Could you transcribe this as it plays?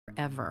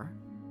ever.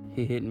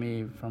 He hit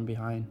me from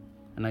behind,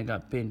 and I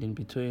got pinned in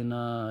between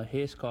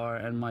his car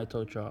and my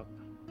tow truck.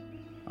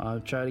 I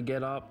tried to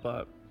get up,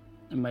 but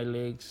my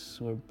legs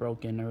were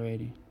broken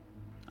already.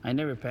 I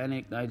never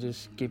panicked. I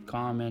just keep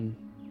calm and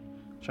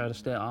try to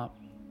stay up,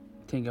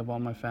 think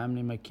about my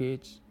family, my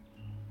kids.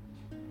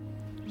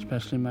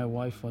 Especially my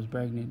wife was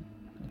pregnant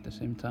at the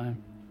same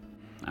time.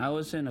 I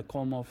was in a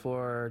coma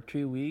for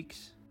 3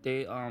 weeks.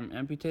 They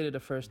amputated the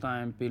first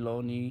time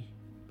below knee,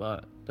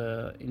 but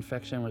the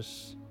infection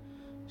was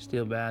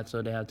still bad,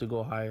 so they had to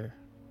go higher.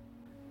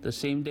 The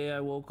same day I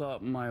woke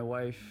up, my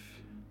wife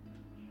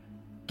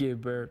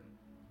gave birth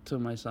to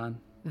my son.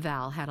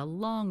 Val had a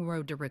long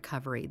road to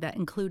recovery that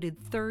included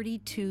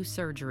 32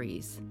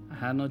 surgeries. I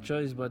had no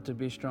choice but to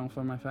be strong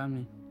for my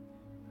family.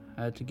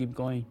 I had to keep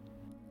going.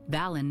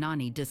 Val and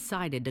Nani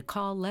decided to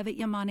call Levitt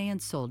Yamane and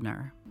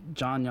Soldner.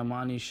 John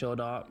Yamane showed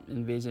up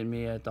and visited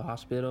me at the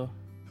hospital.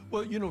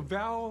 Well, you know,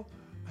 Val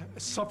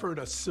suffered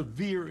a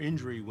severe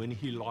injury when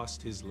he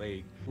lost his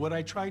leg. What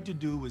I tried to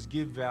do was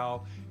give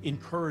Val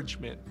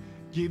encouragement,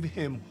 give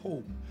him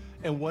hope.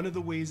 And one of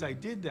the ways I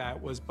did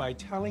that was by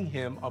telling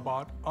him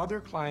about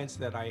other clients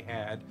that I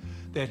had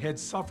that had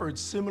suffered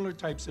similar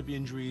types of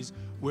injuries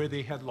where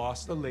they had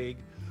lost a leg,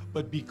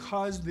 but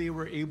because they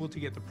were able to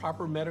get the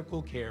proper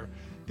medical care,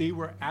 they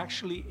were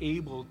actually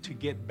able to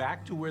get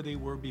back to where they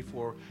were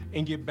before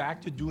and get back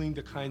to doing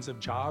the kinds of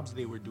jobs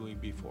they were doing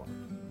before.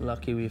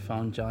 Lucky we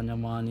found John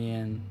Yamane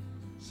and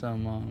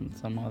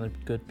some other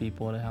good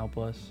people to help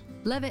us.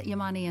 Levitt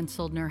Yamane and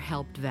Soldner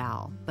helped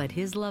Val, but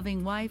his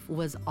loving wife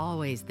was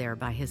always there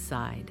by his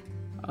side.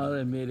 I'll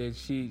admit it,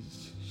 she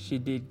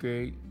did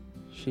great.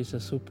 She's a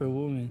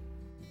superwoman.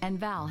 And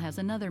Val has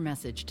another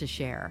message to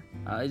share.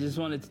 I just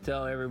wanted to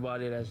tell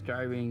everybody that's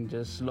driving,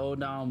 just slow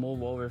down,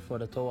 move over for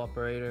the tow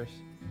operators.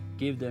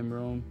 Give them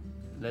room.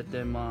 Let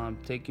them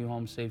take you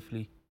home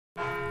safely.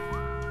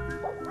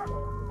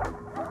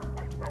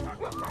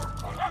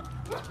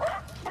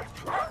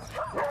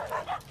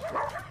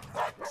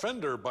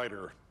 Fender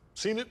biter.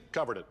 Seen it,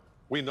 covered it.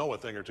 We know a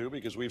thing or two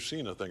because we've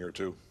seen a thing or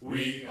two.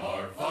 We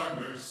are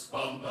farmers.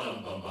 Bum,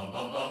 bum, bum, bum,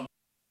 bum, bum.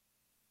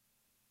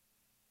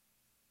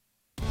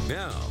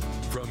 Now,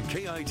 from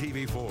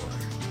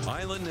KITV4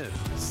 Island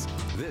News,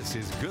 this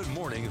is Good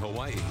Morning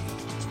Hawaii.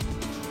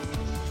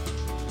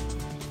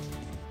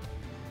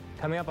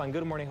 Coming up on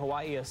Good Morning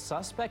Hawaii, a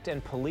suspect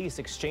and police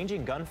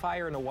exchanging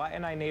gunfire in a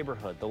Waianae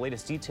neighborhood. The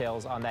latest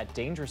details on that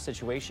dangerous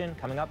situation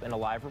coming up in a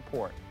live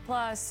report.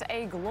 Plus,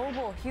 a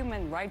global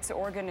human rights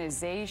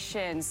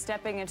organization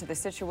stepping into the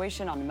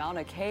situation on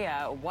Mauna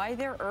Kea, why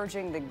they're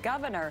urging the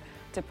governor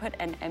to put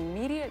an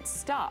immediate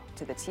stop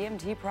to the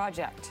TMT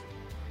project.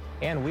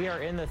 And we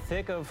are in the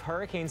thick of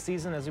hurricane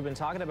season, as we've been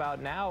talking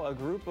about now. A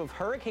group of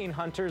hurricane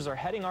hunters are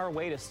heading our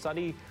way to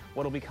study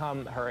what will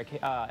become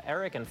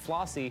Eric and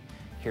Flossie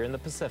here in the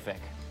Pacific.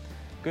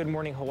 Good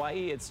morning,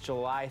 Hawaii. It's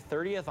July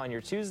 30th on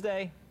your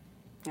Tuesday.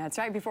 That's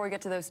right. Before we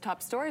get to those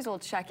top stories, we'll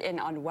check in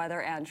on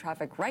weather and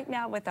traffic right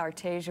now with our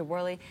Tasia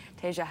Worley.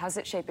 Tasia, how's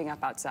it shaping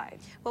up outside?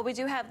 Well, we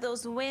do have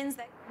those winds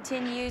that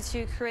continue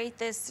to create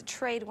this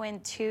trade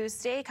wind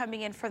Tuesday,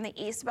 coming in from the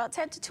east, about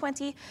 10 to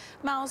 20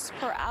 miles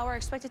per hour,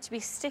 expected to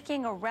be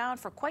sticking around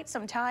for quite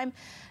some time.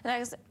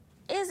 And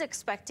is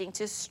expecting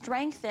to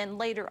strengthen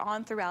later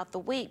on throughout the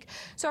week.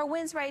 So our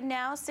winds right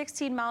now,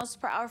 16 miles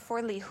per hour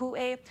for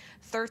Lihue,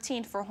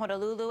 13 for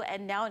Honolulu,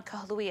 and now in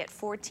Kahului at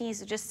 14.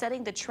 So just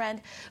setting the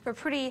trend for a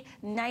pretty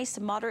nice,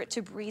 moderate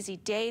to breezy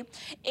day.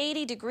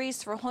 80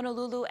 degrees for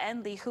Honolulu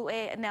and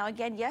Lihue. Now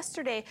again,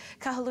 yesterday,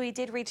 Kahului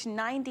did reach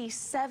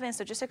 97.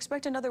 So just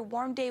expect another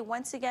warm day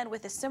once again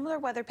with a similar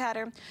weather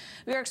pattern.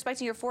 We are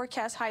expecting your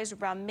forecast highs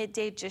around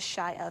midday, just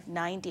shy of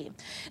 90.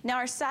 Now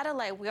our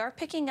satellite, we are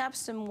picking up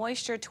some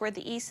moisture toward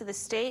the east of the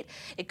state.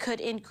 It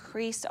could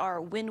increase our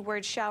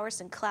windward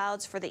showers and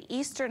clouds for the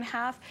eastern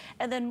half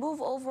and then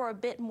move over a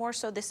bit more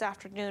so this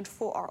afternoon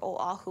for our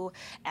Oahu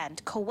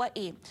and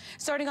Kauai.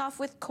 Starting off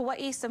with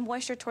Kauai, some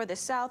moisture toward the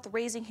south,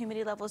 raising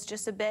humidity levels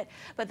just a bit,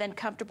 but then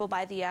comfortable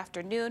by the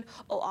afternoon.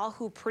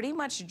 Oahu pretty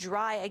much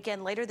dry.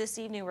 Again, later this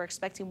evening, we're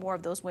expecting more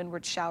of those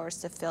windward showers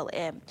to fill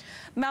in.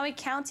 Maui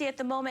County at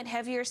the moment,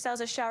 heavier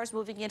cells of showers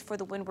moving in for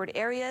the windward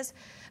areas.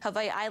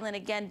 Hawaii Island,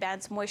 again,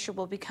 bands moisture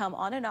will become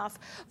on and off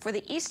for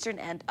the eastern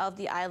end of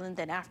the island,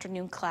 then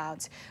afternoon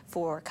clouds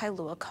for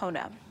Kailua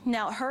Kona.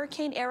 Now,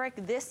 Hurricane Eric,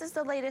 this is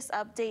the latest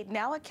update,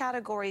 now a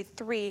Category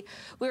 3.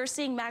 We are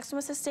seeing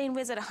maximum sustained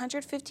winds at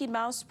 115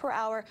 miles per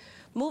hour,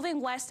 moving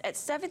west at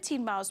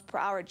 17 miles per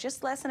hour,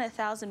 just less than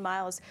 1,000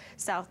 miles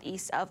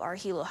southeast of our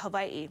Hilo,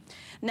 Hawaii.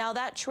 Now,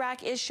 that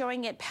track is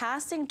showing it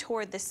passing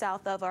toward the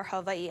south of our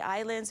Hawaii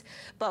Islands,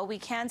 but we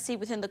can see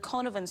within the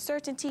cone of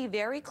uncertainty,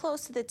 very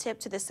close to the tip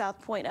to the south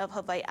point of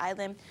Hawaii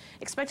Island.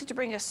 Expected to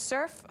bring a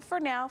surf for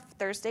now,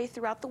 Thursday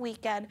throughout the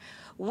weekend.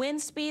 Wind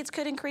speeds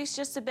could increase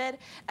just a bit,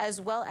 as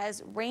well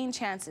as rain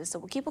chances. So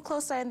we'll keep a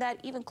close eye on that,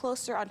 even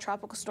closer on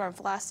Tropical Storm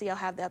Flossie. I'll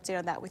have the update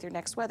on that with your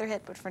next weather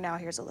hit, but for now,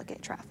 here's a look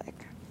at traffic.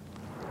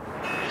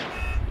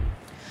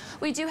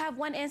 We do have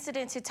one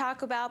incident to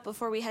talk about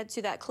before we head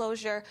to that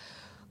closure.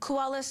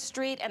 Kuala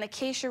Street and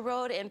Acacia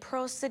Road in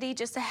Pearl City.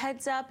 Just a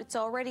heads up, it's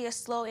already a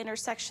slow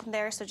intersection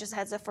there, so just a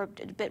heads up for a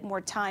bit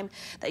more time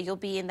that you'll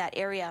be in that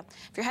area.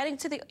 If you're heading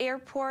to the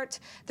airport,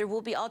 there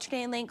will be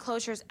alternating lane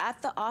closures at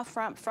the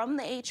off-ramp from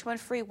the H1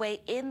 freeway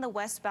in the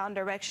westbound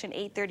direction,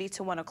 8:30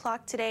 to 1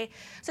 o'clock today.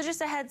 So just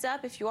a heads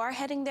up, if you are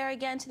heading there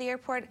again to the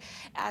airport,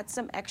 add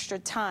some extra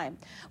time.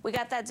 We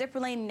got that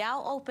zipper lane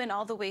now open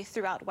all the way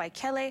throughout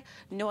Waikele.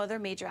 No other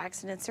major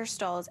accidents or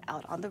stalls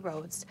out on the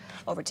roads.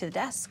 Over to the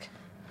desk.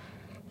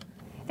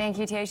 Thank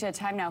you, Tasia.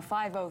 Time now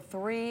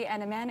 5:03,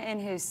 and a man in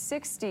his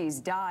 60s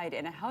died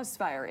in a house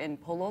fire in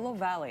Pololo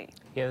Valley.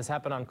 Yeah, this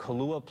happened on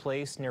Kalua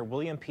Place near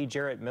William P.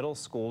 Jarrett Middle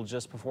School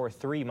just before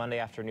 3 Monday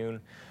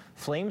afternoon.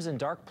 Flames and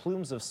dark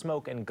plumes of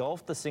smoke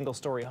engulfed the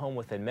single-story home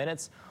within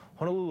minutes.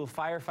 Honolulu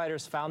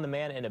firefighters found the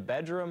man in a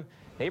bedroom.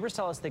 Neighbors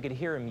tell us they could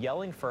hear him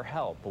yelling for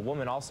help. A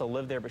woman also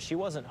lived there, but she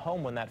wasn't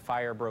home when that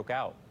fire broke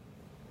out.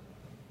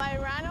 I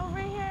ran over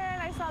here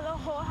and I saw the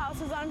whole house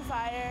was on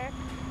fire.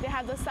 They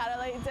had the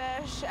satellite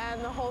dish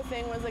and the whole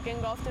thing was like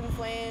engulfed in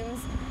flames.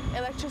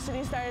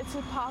 Electricity started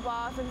to pop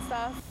off and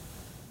stuff.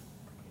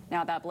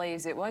 Now that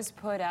blaze, it was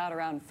put out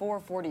around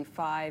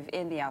 4:45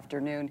 in the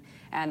afternoon,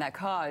 and that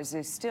cause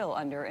is still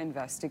under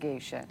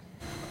investigation.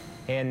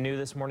 And new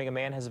this morning, a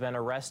man has been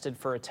arrested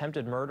for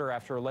attempted murder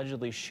after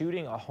allegedly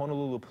shooting a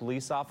Honolulu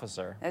police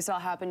officer. This all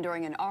happened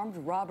during an armed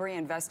robbery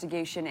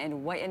investigation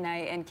in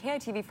Waianae, and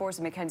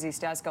KITV4's Mackenzie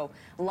Stasco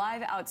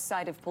live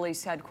outside of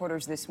police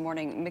headquarters this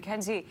morning.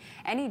 Mackenzie,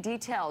 any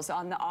details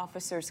on the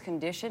officer's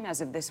condition as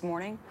of this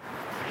morning?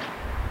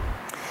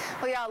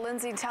 Well, yeah,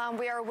 Lindsay, Tom,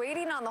 we are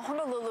waiting on the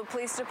Honolulu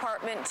Police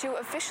Department to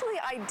officially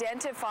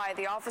identify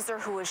the officer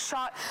who was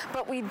shot,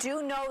 but we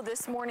do know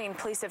this morning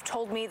police have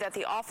told me that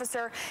the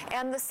officer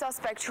and the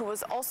suspect who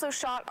was also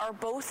shot are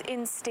both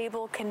in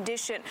stable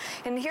condition.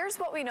 And here's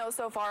what we know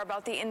so far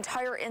about the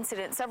entire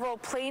incident. Several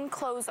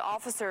plainclothes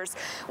officers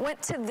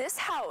went to this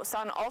house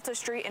on Alta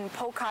Street in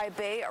Pokai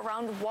Bay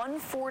around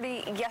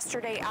 1:40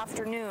 yesterday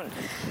afternoon.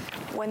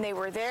 When they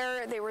were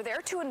there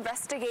to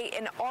investigate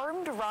an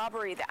armed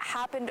robbery that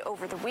happened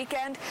over the weekend.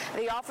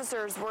 The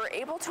officers were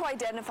able to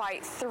identify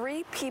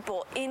 3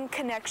 people in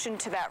connection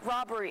to that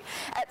robbery.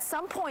 At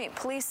some point,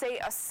 police say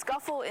a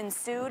scuffle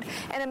ensued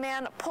and a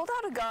man pulled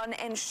out a gun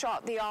and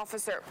shot the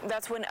officer.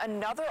 That's when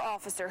another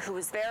officer who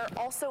was there,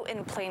 also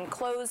in plain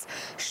clothes,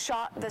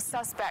 shot the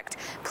suspect.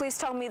 Police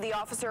tell me the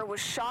officer was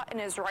shot in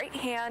his right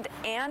hand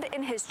and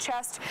in his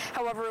chest.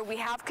 However, we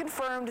have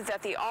confirmed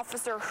that the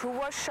officer who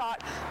was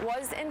shot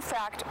was in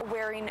fact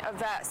wearing a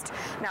vest.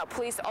 Now,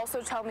 police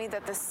also tell me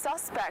that the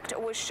suspect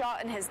was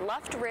shot in his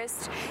left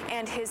wrist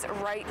and his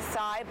right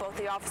thigh. Both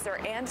the officer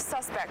and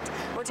suspect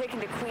were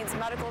taken to Queens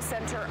Medical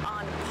Center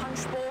on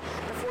Punch Bowl.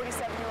 The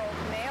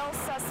 47-year-old male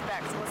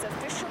suspect was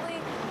officially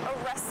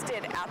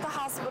arrested at the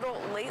hospital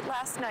late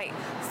last night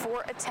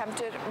for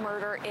attempted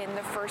murder in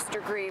the first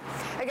degree.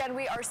 Again,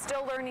 we are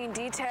still learning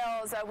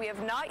details. We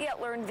have not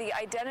yet learned the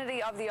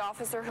identity of the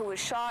officer who was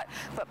shot,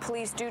 but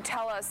police do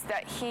tell us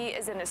that he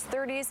is in his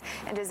 30s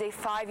and is a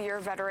 5-year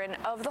veteran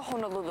of the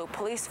Honolulu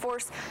Police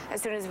Force.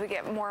 As soon as we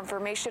get more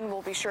information,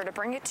 we'll be sure to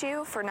bring it to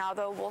you. For now,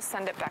 though, we'll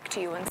send it back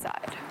to you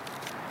inside.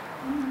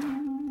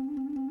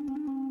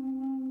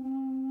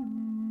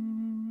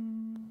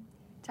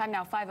 Time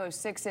now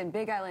 5:06, and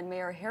Big Island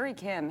Mayor Harry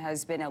Kim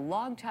has been a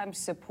longtime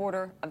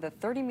supporter of the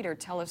 30-meter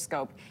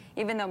telescope,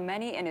 even though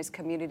many in his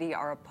community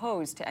are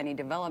opposed to any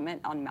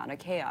development on Mauna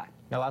Kea.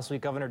 Now, last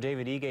week, Governor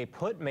David Ige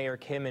put Mayor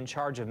Kim in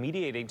charge of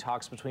mediating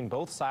talks between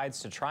both sides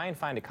to try and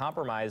find a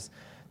compromise.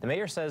 The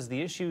mayor says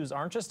the issues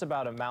aren't just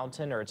about a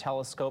mountain or a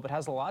telescope. It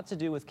has a lot to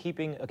do with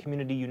keeping a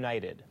community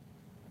united.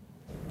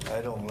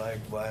 I don't like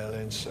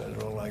violence. I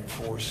don't like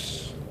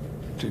force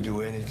to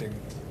do anything.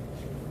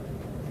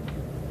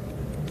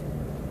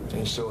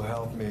 And so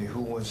help me,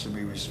 who wants to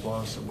be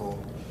responsible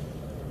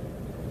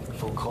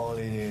for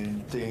calling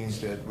in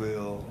things that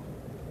will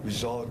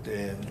result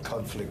in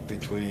conflict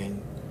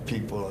between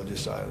people on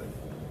this island?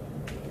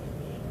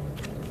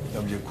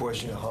 Now, your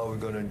question of how we're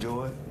going to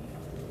do it,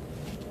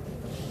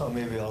 well,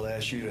 maybe I'll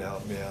ask you to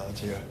help me out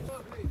here.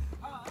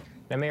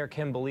 Now, Mayor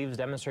Kim believes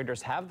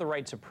demonstrators have the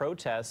right to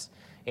protest,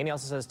 and he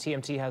also says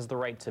TMT has the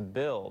right to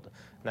build,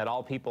 and that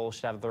all people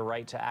should have the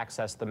right to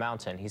access the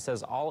mountain. He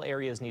says all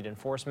areas need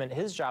enforcement.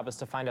 His job is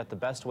to find out the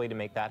best way to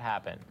make that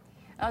happen.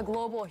 A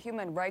global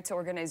human rights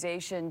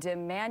organization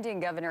demanding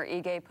Governor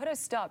Ige put a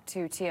stop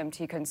to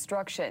TMT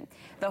construction.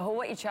 The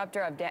Hawaii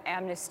chapter of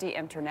Amnesty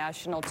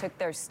International took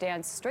their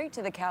stance straight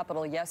to the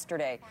Capitol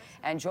yesterday,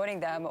 and joining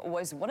them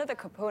was one of the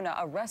kupuna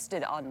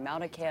arrested on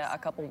Mauna Kea a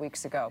couple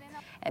weeks ago.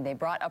 And they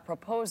brought a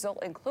proposal,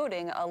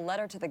 including a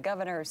letter to the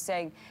governor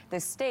saying the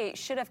state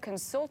should have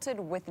consulted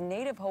with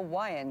Native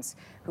Hawaiians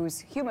whose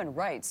human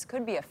rights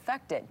could be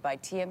affected by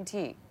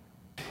TMT.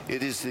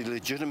 It is the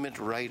legitimate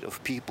right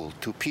of people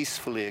to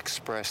peacefully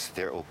express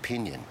their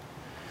opinion.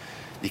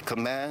 The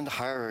command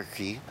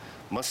hierarchy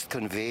must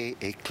convey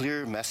a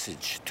clear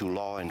message to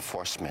law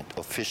enforcement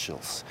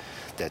officials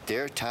that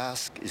their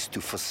task is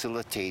to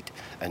facilitate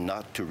and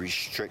not to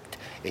restrict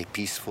a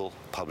peaceful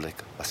public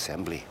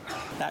assembly.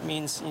 That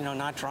means,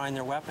 not drawing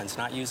their weapons,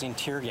 not using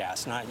tear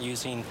gas, not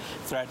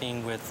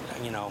threatening with,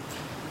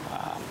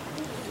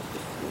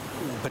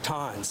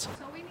 batons.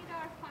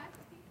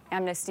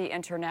 Amnesty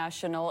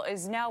International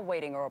is now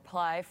waiting a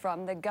reply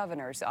from the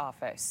governor's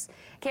office.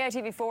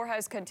 KITV4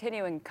 has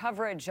continuing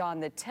coverage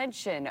on the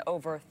tension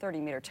over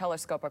 30-meter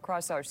telescope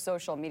across our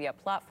social media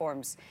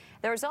platforms.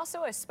 There is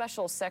also a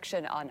special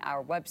section on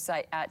our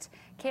website at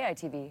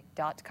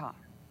kitv.com.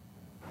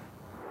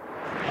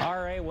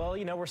 All right, well,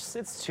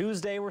 it's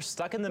Tuesday. We're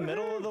stuck in the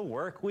middle of the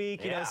work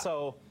week,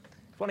 so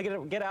want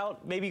to get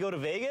out, maybe go to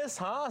Vegas,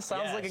 huh?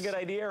 Sounds like a good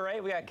idea,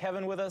 right? We got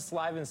Kevin with us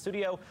live in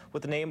studio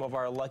with the name of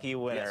our lucky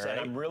winner. Yes, and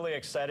I'm really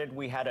excited.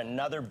 We had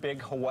another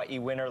big Hawaii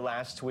winner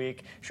last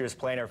week. She was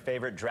playing her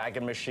favorite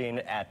Dragon machine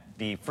at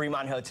the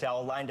Fremont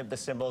Hotel, lined up the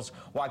symbols,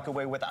 walked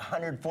away with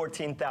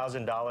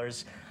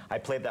 $114,000. I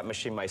played that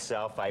machine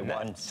myself. I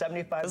won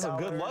 $75. That's a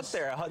good luck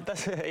there.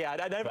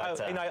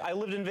 I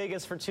lived in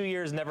Vegas for 2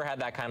 years, never had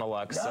that kind of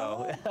luck. No.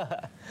 So,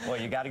 well,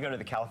 you got to go to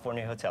the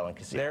California Hotel and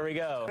Casino. There we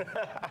go.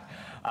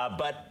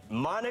 But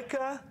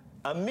Monica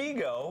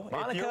Amigo,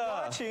 if you're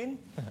watching,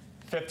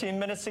 15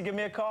 minutes to give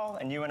me a call,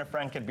 and you and a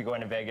friend could be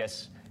going to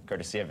Vegas,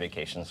 courtesy of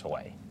Vacations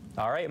Hawaii.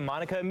 All right,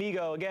 Monica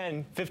Amigo,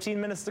 again,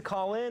 15 minutes to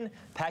call in,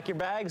 pack your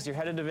bags, you're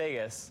headed to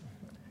Vegas.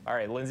 All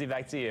right, Lindsay,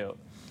 back to you.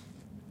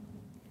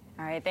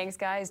 All right, thanks,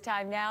 guys.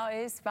 Time now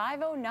is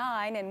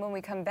 5:09, and when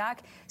we come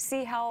back,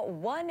 see how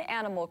one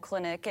animal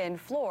clinic in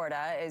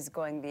Florida is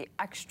going the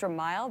extra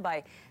mile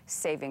by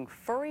saving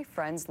furry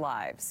friends'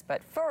 lives.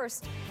 But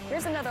first,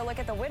 here's another look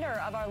at the winner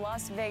of our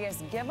Las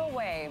Vegas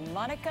giveaway,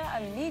 Monica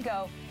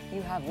Amigo.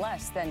 You have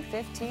less than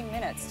 15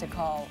 minutes to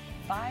call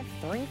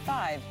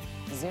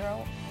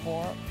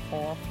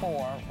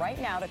 535-0444 right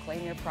now to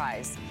claim your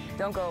prize.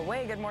 Don't go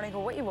away. Good Morning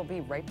Hawaii will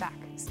be right back.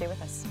 Stay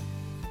with us.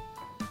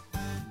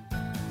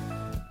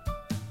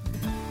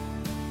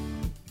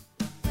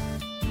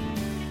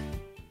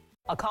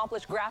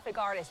 Accomplished graphic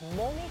artist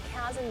Momi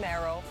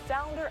Casimero,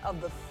 founder of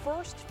the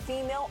first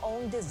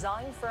female-owned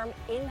design firm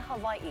in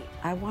Hawaii.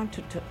 I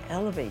wanted to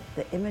elevate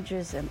the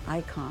images and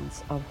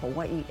icons of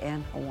Hawaii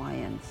and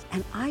Hawaiians,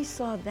 and I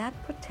saw that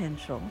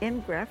potential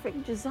in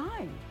graphic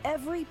design.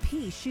 Every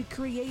piece she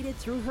created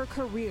through her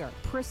career,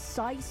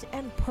 precise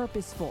and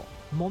purposeful.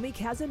 Momi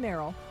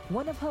Casimero,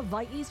 one of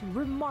Hawaii's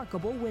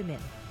remarkable women.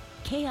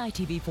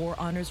 KITV4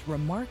 honors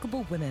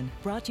remarkable women,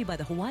 brought to you by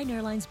the Hawaiian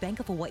Airlines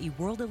Bank of Hawaii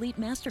World Elite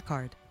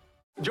MasterCard.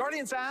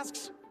 Jardiance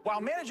asks, while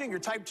managing your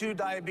type 2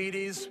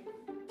 diabetes,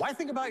 why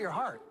think about your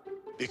heart?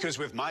 Because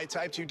with my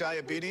type 2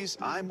 diabetes,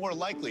 I'm more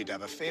likely to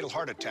have a fatal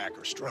heart attack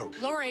or stroke.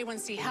 Lower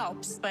A1C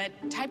helps, but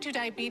type 2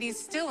 diabetes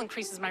still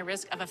increases my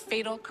risk of a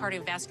fatal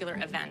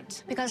cardiovascular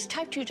event. Because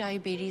type 2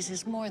 diabetes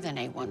is more than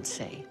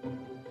A1C.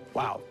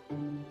 Wow,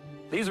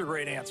 these are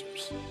great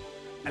answers.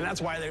 And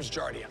that's why there's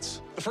Jardiance,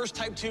 the first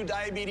type 2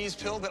 diabetes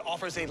pill that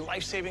offers a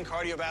life-saving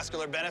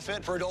cardiovascular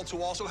benefit for adults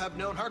who also have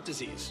known heart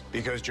disease.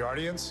 Because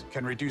Jardiance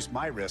can reduce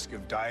my risk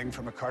of dying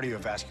from a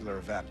cardiovascular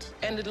event.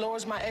 And it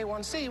lowers my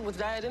A1C with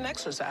diet and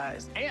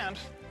exercise. And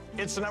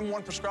it's the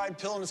 #1 prescribed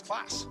pill in its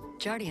class.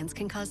 Jardiance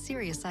can cause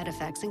serious side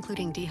effects,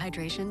 including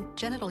dehydration,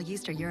 genital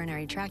yeast or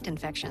urinary tract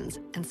infections,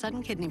 and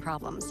sudden kidney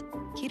problems.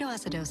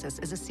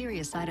 Ketoacidosis is a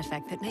serious side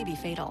effect that may be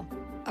fatal.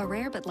 A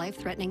rare but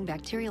life-threatening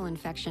bacterial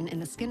infection in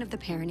the skin of the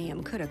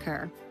perineum could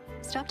occur.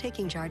 Stop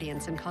taking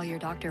Jardiance and call your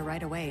doctor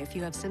right away if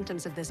you have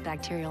symptoms of this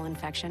bacterial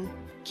infection,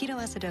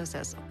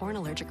 ketoacidosis, or an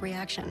allergic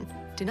reaction.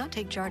 Do not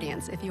take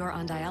Jardiance if you are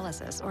on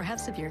dialysis or have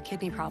severe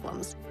kidney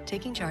problems.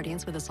 Taking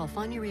Jardiance with a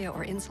sulfonylurea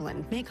or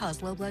insulin may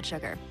cause low blood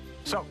sugar.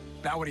 So,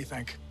 now what do you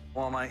think?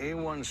 While my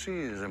A1C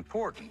is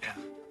important,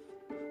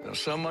 there's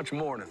so much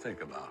more to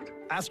think about.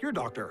 Ask your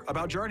doctor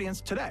about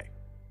Jardiance today.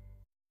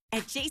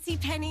 At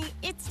JCPenney,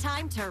 it's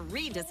time to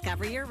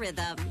rediscover your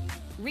rhythm.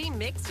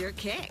 Remix your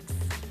kicks.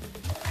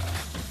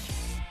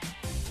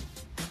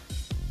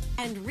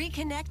 And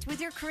reconnect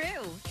with your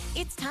crew.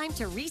 It's time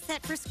to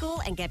reset for school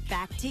and get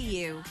back to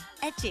you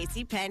at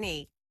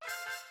JCPenney.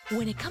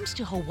 When it comes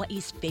to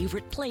Hawaii's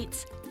favorite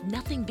plates,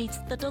 nothing beats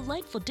the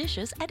delightful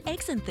dishes at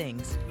Eggs and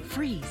Things.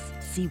 Freeze.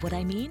 See what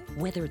I mean?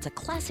 Whether it's a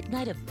classic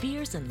night of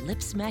beers and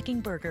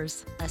lip-smacking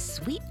burgers, a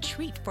sweet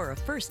treat for a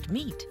first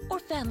meet, or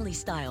family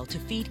style to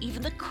feed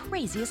even the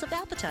craziest of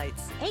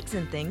appetites, Eggs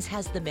and Things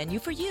has the menu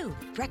for you.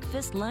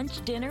 Breakfast,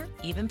 lunch, dinner,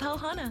 even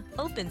pauhana.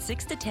 Open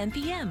 6 to 10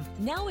 p.m.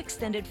 Now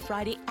extended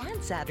Friday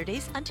and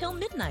Saturdays until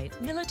midnight.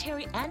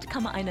 Military and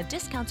Kama'aina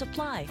discounts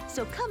apply.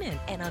 So come in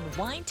and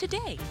unwind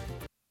today.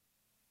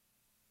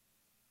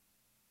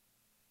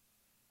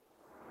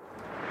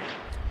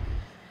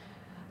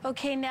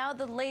 Okay, now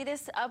the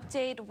latest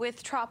update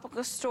with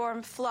Tropical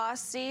Storm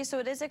Flossie. So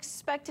it is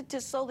expected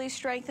to slowly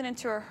strengthen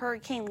into a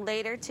hurricane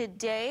later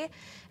today.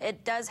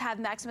 It does have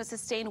maximum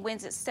sustained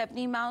winds at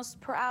 70 miles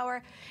per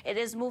hour. It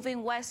is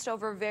moving west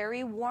over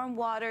very warm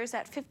waters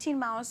at 15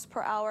 miles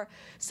per hour.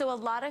 So a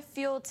lot of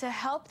fuel to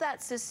help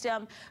that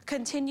system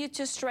continue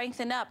to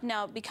strengthen up.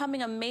 Now,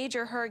 becoming a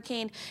major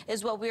hurricane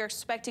is what we're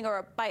expecting,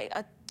 or by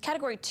a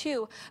Category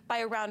 2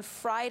 by around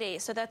Friday.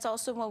 So that's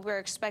also when we're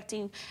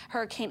expecting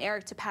Hurricane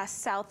Eric to pass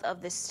south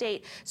of the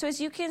state. So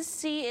as you can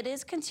see, it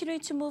is continuing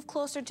to move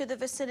closer to the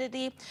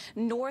vicinity,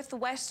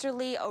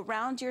 northwesterly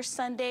around your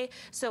Sunday.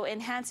 So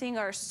enhancing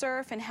our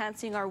surf,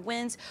 enhancing our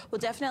winds. We'll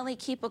definitely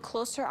keep a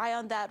closer eye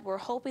on that. We're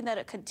hoping that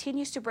it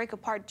continues to break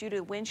apart due to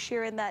wind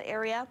shear in that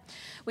area.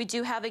 We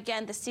do have,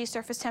 again, the sea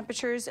surface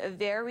temperatures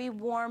very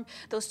warm.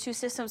 Those two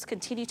systems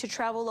continue to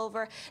travel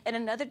over, and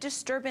another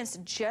disturbance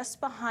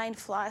just behind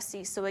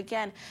Flossie. So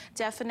again,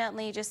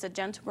 definitely just a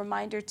gentle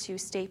reminder to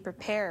stay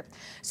prepared.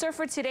 Surf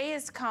for today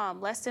is calm,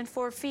 less than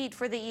 4 feet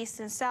for the east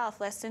and south,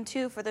 less than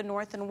 2 for the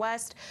north and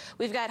west.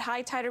 We've got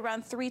high tide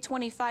around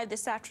 325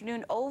 this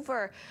afternoon,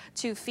 over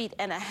 2.5 feet,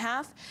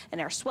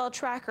 and our swell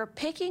tracker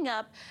picking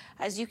up,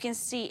 as you can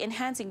see,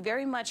 enhancing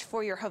very much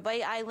for your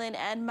Hawaii Island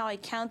and Maui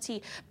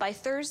County by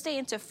Thursday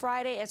into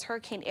Friday as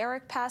Hurricane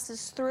Eric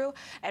passes through,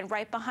 and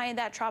right behind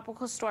that,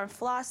 Tropical Storm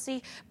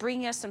Flossie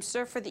bringing us some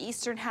surf for the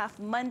eastern half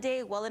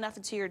Monday, well enough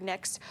into your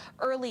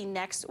early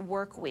next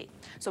work week.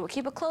 So we'll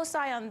keep a close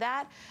eye on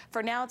that.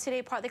 For now,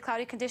 today, partly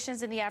cloudy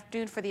conditions in the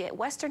afternoon for the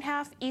western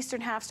half, eastern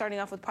half starting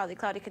off with partly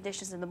cloudy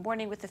conditions in the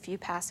morning with a few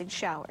passing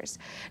showers.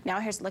 Now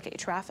here's a look at your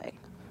traffic.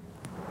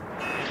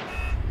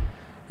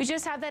 We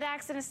just had that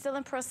accident still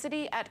in Pearl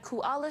City at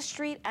Kuala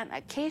Street and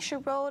Acacia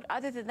Road.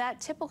 Other than that,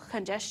 typical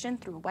congestion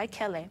through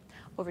Waikele.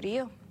 Over to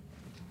you.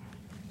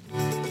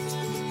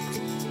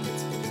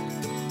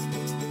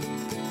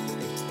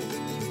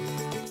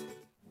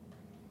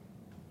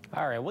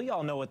 All right, well,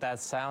 y'all know what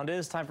that sound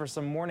is. Time for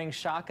some morning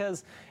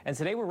shakas. And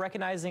today we're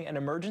recognizing an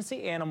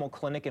emergency animal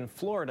clinic in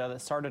Florida that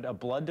started a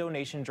blood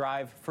donation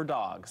drive for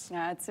dogs.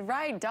 That's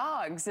right,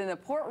 dogs. In the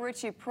Port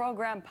Richey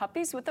program,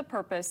 Puppies with a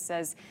Purpose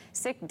says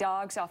sick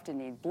dogs often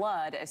need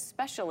blood,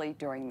 especially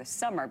during the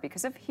summer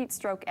because of heat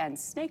stroke and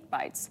snake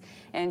bites.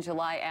 In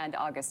July and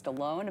August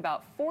alone,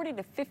 about 40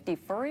 to 50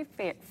 furry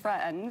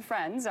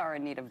friends are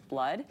in need of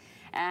blood.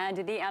 And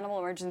the Animal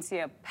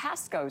Emergency of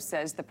Pasco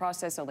says the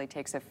process only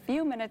takes a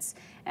few minutes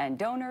and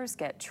donors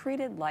get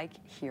treated like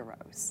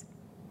heroes.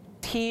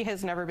 He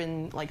has never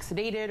been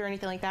sedated or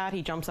anything like that.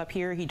 He jumps up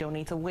here, he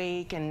donates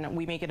awake, and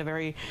we make it a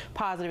very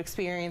positive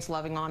experience,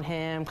 loving on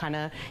him, kind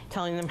of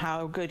telling them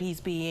how good he's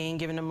being,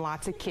 giving him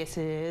lots of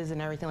kisses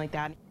and everything like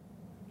that.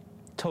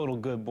 Total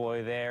good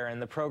boy there, and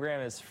the program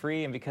is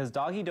free, and because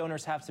doggy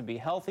donors have to be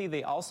healthy,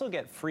 they also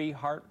get free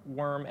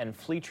heartworm and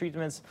flea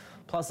treatments,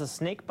 plus a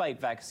snake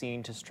bite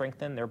vaccine to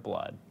strengthen their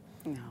blood.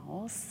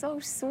 No, so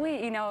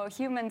sweet. You know,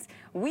 humans,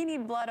 we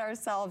need blood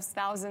ourselves.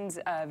 Thousands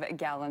of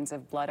gallons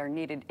of blood are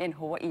needed in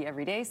Hawaii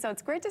every day, so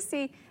it's great to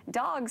see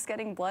dogs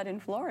getting blood in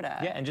Florida.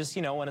 Yeah, and just,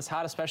 when it's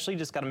hot especially,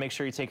 just got to make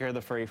sure you take care of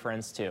the furry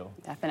friends too.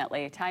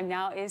 Definitely. Time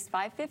now is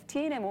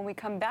 5:15, and when we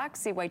come back,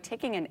 see why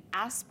taking an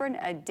aspirin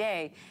a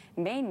day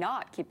may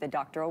not keep the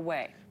doctor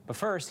away. But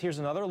first, here's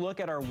another look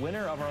at our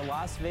winner of our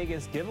Las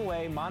Vegas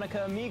giveaway,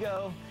 Monica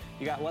Amigo.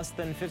 You got less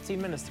than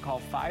 15 minutes to call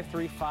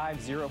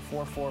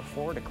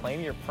 535-0444 to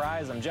claim your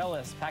prize. I'm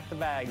jealous. Pack the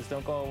bags.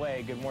 Don't go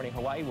away. Good morning,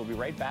 Hawaii. We'll be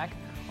right back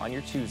on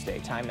your Tuesday.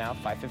 Time now,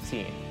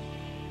 5:15.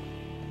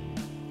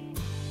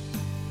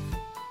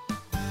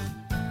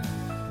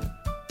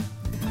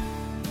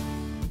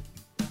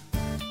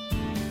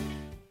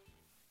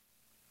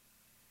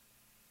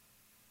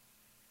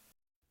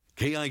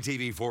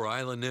 KITV 4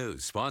 Island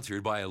News,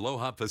 sponsored by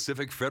Aloha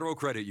Pacific Federal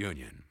Credit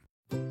Union.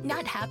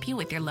 Not happy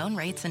with your loan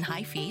rates and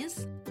high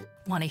fees?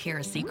 Want to hear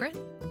a secret?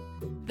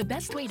 The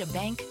best way to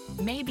bank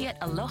may be at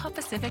Aloha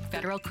Pacific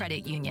Federal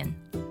Credit Union.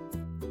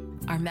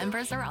 Our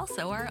members are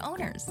also our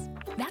owners.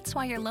 That's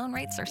why your loan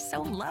rates are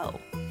so low,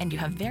 and you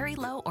have very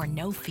low or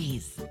no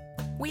fees.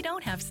 We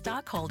don't have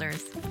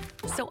stockholders,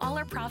 so all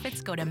our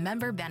profits go to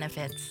member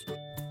benefits.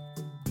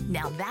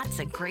 Now that's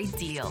a great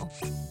deal.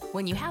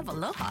 When you have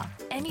Aloha,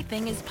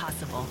 anything is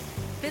possible.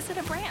 Visit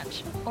a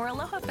branch or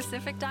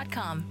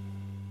alohapacific.com.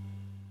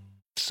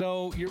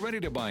 So you're ready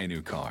to buy a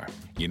new car.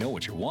 You know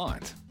what you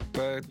want,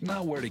 but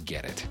not where to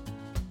get it.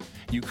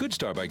 You could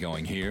start by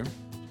going here,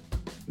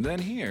 then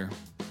here,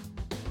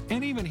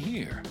 and even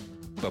here.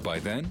 But by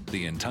then,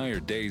 the entire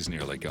day's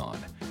nearly gone.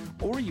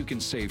 Or you can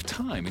save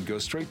time and go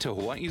straight to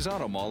Hawaii's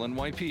Auto Mall in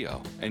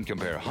Waipio and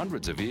compare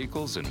hundreds of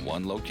vehicles in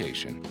one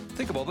location.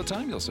 Think of all the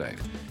time you'll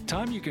save.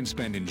 Time you can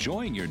spend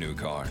enjoying your new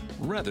car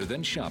rather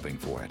than shopping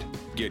for it.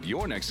 Get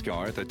your next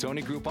car at the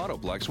Tony Group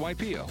Autoplex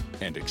Waipio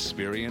and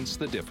experience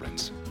the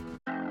difference.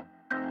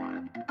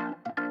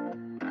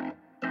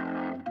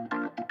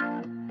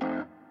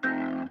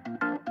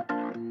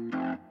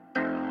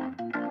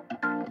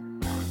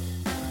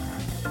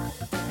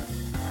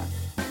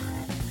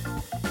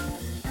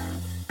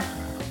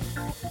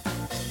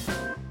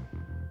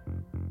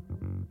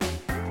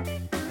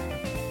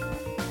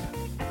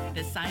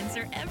 Signs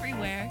are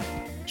everywhere.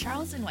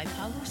 Charles in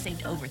Waipahu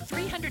saved over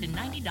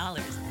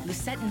 $390.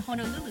 Lucette in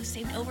Honolulu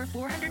saved over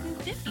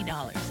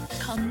 $450.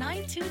 Call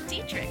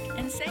 92-DIETRICH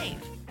and save.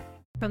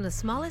 From the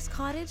smallest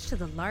cottage to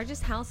the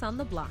largest house on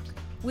the block,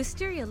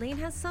 Wisteria Lane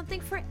has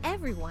something for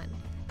everyone.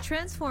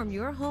 Transform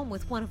your home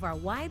with one of our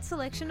wide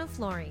selection of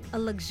flooring, a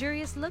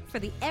luxurious look for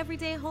the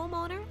everyday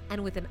homeowner,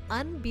 and with an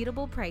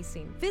unbeatable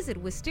pricing. Visit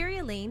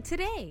Wisteria Lane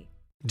today.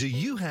 Do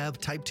you have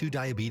type 2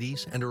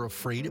 diabetes and are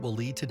afraid it will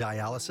lead to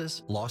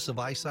dialysis, loss of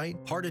eyesight,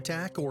 heart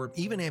attack, or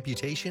even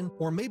amputation?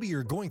 Or maybe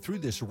you're going through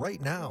this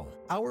right now.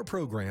 Our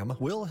program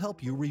will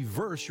help you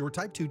reverse your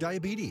type 2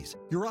 diabetes.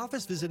 Your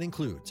office visit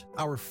includes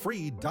our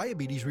free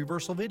diabetes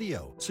reversal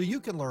video, so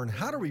you can learn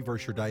how to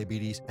reverse your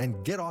diabetes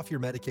and get off your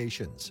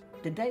medications.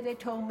 The day they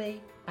told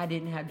me I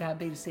didn't have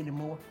diabetes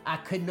anymore, I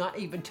could not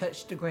even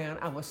touch the ground.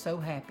 I was so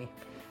happy.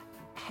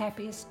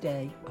 Happiest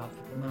day of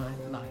my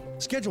life.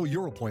 Schedule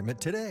your appointment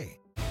today.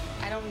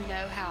 I don't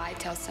know how I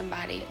tell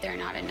somebody they're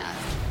not enough.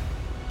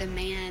 The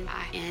man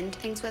I end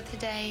things with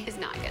today is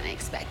not going to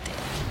expect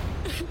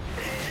it.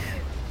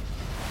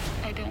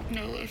 I don't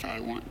know if I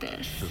want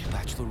this. The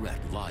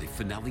Bachelorette live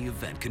finale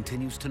event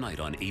continues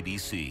tonight on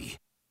ABC.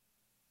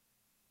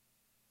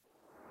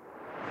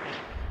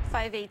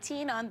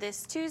 5:18 on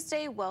this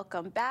Tuesday.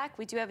 Welcome back.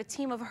 We do have a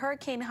team of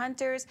hurricane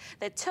hunters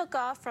that took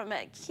off from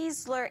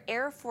Keesler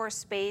Air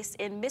Force Base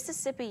in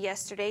Mississippi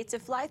yesterday to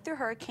fly through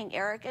Hurricane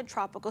Eric and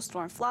Tropical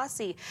Storm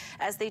Flossie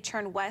as they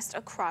turn west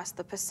across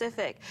the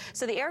Pacific.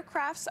 So the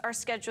aircrafts are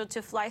scheduled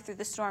to fly through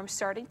the storm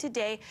starting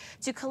today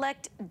to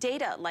collect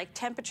data like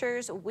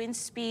temperatures, wind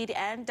speed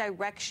and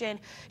direction,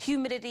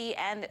 humidity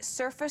and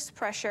surface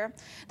pressure.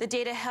 The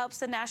data helps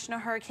the National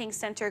Hurricane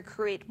Center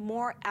create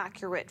more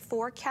accurate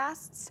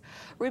forecasts.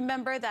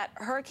 Remember that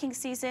hurricane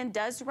season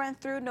does run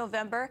through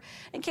November,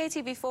 and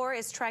KTV4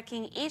 is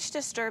tracking each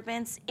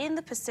disturbance in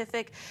the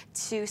Pacific.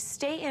 To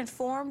stay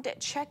informed,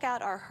 check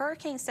out our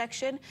hurricane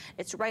section.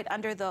 It's right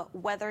under the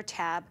weather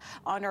tab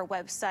on our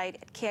website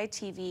at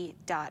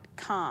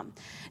KITV.com.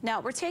 Now,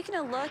 we're taking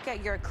a look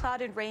at your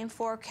cloud and rain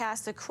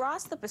forecast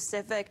across the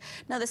Pacific.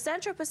 Now, the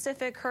Central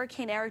Pacific,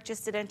 Hurricane Eric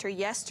just did enter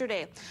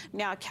yesterday,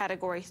 now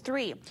Category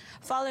 3.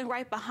 Following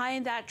right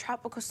behind that,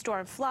 Tropical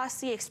Storm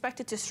Flossie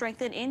expected to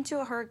strengthen into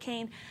a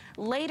hurricane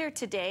later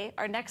today.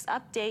 Our next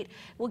update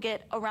will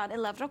get around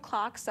 11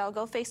 o'clock, so I'll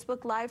go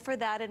Facebook Live for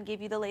that and give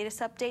you the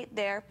latest update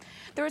there.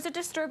 There was a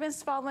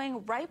disturbance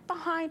following right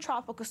behind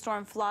Tropical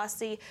Storm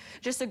Flossie.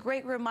 Just a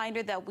great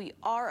reminder that we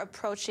are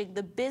approaching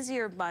the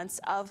busier months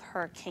of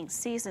hurricane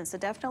season, so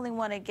definitely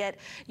want to get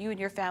you and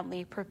your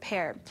family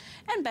prepared,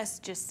 and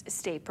best just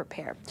stay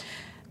prepared.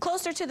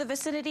 Closer to the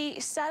vicinity,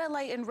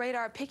 satellite and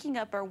radar picking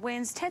up our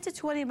winds 10 to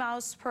 20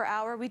 miles per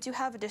hour. We do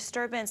have a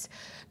disturbance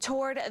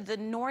toward the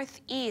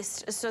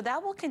northeast, so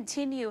that will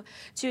continue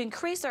to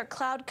increase our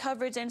cloud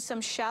coverage and some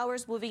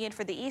showers moving in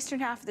for the eastern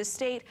half of the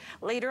state.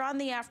 Later on in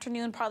the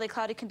afternoon, probably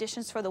cloudy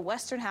conditions for the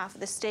western half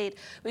of the state.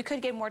 We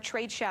could get more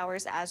trade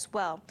showers as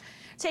well.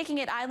 Taking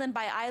it island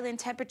by island,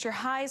 temperature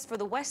highs for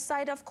the west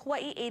side of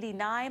Kauai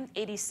 89,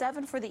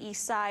 87 for the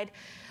east side.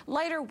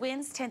 Lighter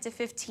winds 10 to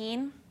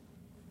 15.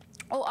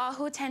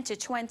 Oahu 10 to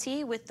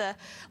 20 with the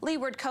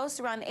leeward coast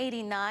around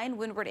 89,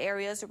 windward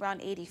areas around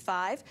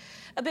 85.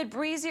 A bit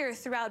breezier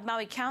throughout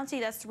Maui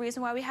County. That's the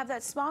reason why we have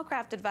that small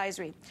craft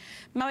advisory.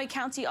 Maui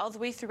County all the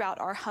way throughout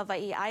our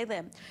Hawaii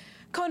Island.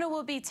 Kona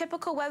will be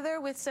typical weather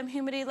with some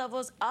humidity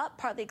levels up,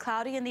 partly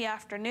cloudy in the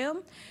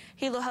afternoon.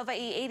 Hilo,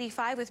 Hawaii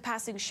 85 with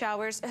passing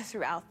showers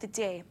throughout the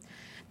day.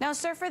 Now,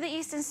 surf for the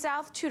east and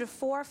south, 2 to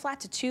 4, flat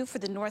to 2 for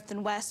the north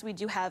and west. We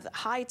do have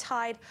high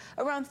tide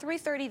around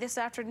 3:30 this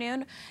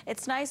afternoon.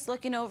 It's nice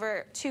looking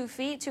over 2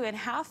 feet,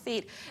 2.5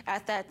 feet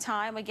at that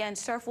time. Again,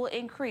 surf will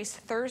increase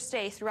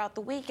Thursday throughout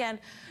the weekend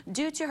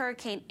due to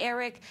Hurricane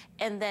Eric,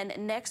 and then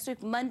next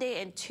week,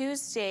 Monday and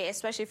Tuesday,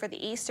 especially for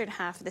the eastern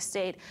half of the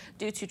state,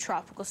 due to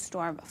Tropical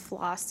Storm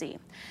Flossie.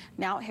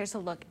 Now, here's a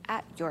look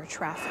at your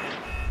traffic.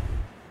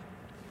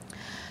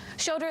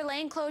 Shoulder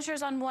lane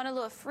closures on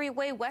Moanalua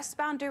Freeway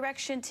westbound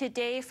direction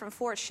today from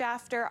Fort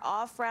Shafter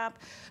off-ramp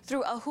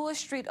through Ahua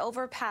Street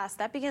overpass.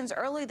 That begins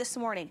early this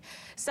morning,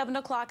 7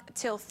 o'clock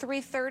till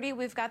 3:30.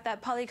 We've got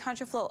that poly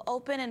contraflow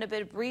open and a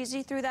bit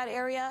breezy through that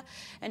area.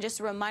 And just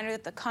a reminder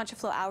that the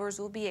contraflow hours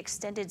will be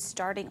extended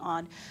starting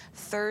on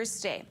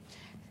Thursday.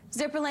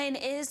 Zipper lane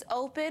is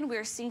open.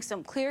 We're seeing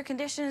some clear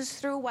conditions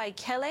through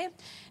Waikele.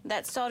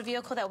 That stalled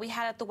vehicle that we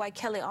had at the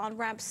Waikele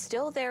on-ramp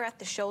still there at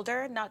the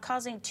shoulder, not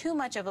causing too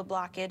much of a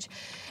blockage.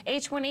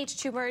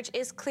 H1H2 merge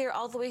is clear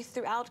all the way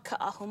throughout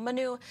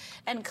Ka'ahumanu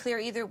and clear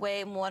either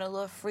way,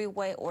 Moanalua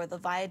Freeway or the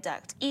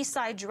viaduct. East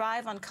Side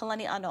Drive on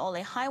Kalani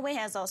Anaole Highway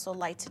has also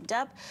lightened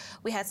up.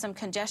 We had some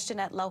congestion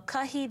at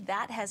Laukahi.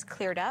 That has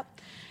cleared up.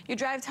 Your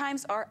drive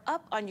times are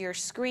up on your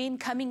screen.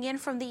 Coming in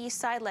from the east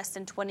side, less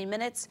than 20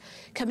 minutes.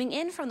 Coming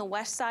in from the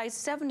west side,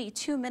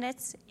 72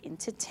 minutes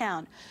into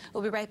town.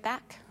 We'll be right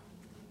back.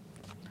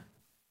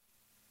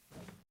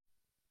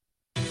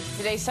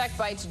 Today's Tech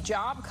Bites,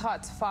 job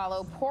cuts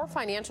follow poor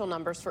financial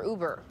numbers for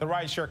Uber. The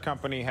rideshare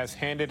company has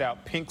handed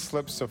out pink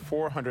slips to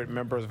 400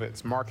 members of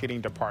its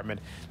marketing department.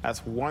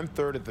 That's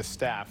 1/3 of the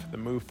staff. The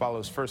move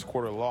follows first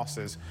quarter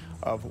losses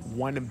of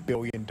 $1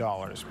 billion.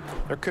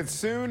 There could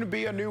soon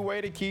be a new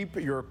way to keep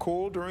your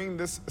cool during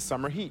this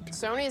summer heat.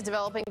 Sony is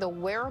developing the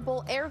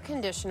wearable air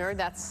conditioner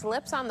that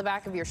slips on the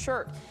back of your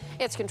shirt.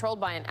 It's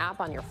controlled by an app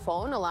on your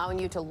phone, allowing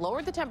you to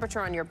lower the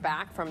temperature on your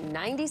back from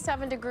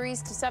 97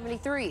 degrees to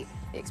 73.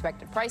 The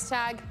expected price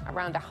tag,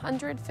 around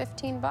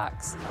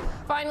 $115.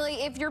 Finally,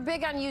 if you're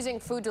big on using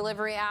food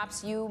delivery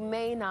apps, you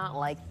may not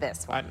like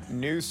this one. A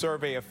new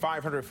survey of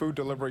 500 food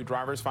delivery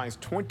drivers finds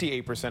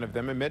 28% of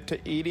them admit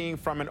to eating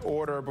from an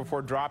order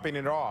before dropping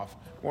it off.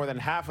 More than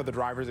half of the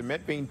drivers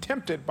admit being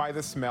tempted by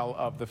the smell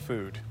of the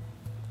food.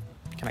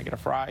 Can I get a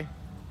fry?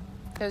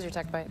 Those are your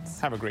Tech Bites.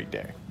 Have a great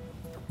day.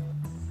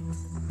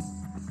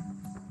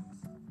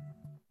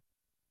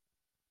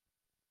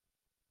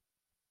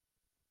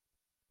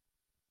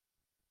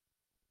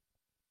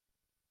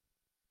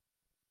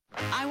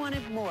 I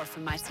wanted more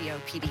from my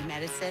COPD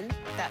medicine.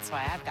 That's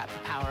why I've got the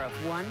power of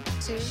 1,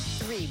 2,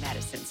 3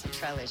 medicines of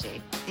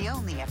Trelegy. The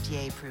only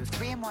FDA-approved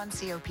 3-in-1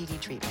 COPD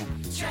treatment.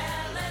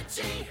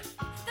 Trelegy,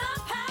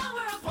 the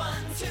power of 1,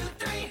 2,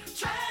 3.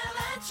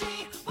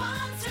 Trelegy, 1,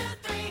 2,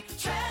 3.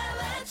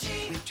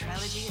 Trelegy. With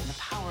Trelegy and the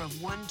power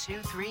of 1, 2,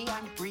 3,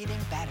 I'm breathing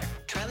better.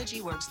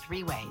 Trelegy works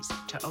 3 ways: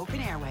 to open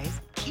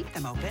airways, keep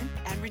them open,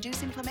 and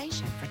reduce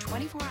inflammation for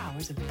 24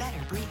 hours of better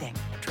breathing.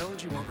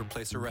 Trelegy won't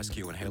replace a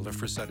rescue inhaler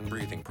for sudden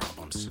breathing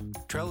problems.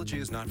 Trelegy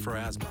is not for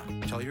asthma.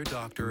 Tell your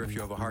doctor if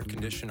you have a heart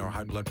condition or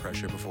high blood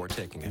pressure before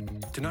taking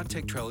it. Do not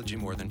take Trelegy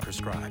more than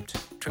prescribed.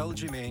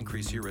 Trelegy may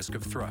increase your risk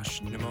of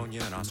thrush,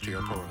 pneumonia, and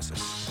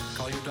osteoporosis.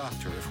 Call your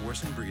doctor if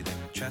worsened breathing,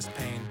 chest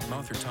pain,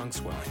 mouth or tongue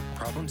swelling,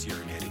 problems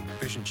urinating,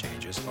 vision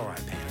changes, or eye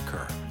pain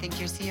occur. Think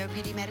your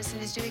COPD medicine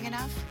is doing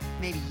enough?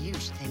 Maybe you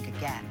should think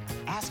again.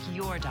 Ask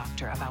your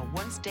doctor about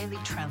once daily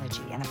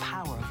Trelegy and the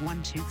power of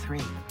 1, 2, 3.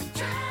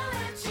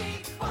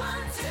 Trelegy, 1,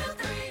 2,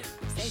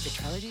 3. Save at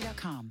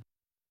Trelegy.com.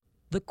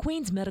 The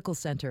Queen's Medical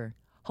Center,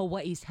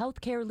 Hawaii's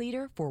healthcare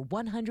leader for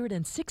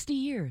 160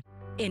 years.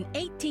 In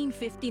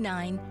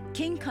 1859,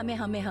 King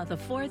Kamehameha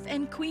IV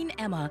and Queen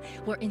Emma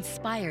were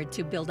inspired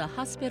to build a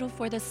hospital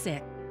for the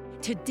sick.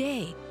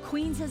 Today,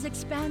 Queens has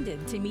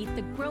expanded to meet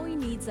the growing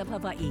needs of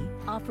Hawaii,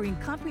 offering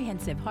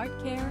comprehensive heart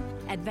care,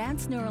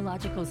 advanced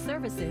neurological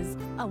services,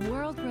 a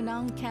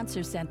world-renowned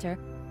cancer center,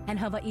 and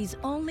Hawaii's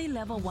only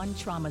Level 1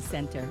 trauma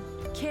center.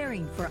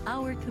 Caring for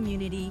our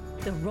community,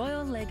 the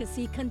royal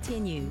legacy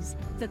continues.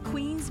 The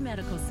Queen's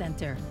Medical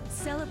Center,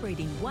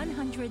 celebrating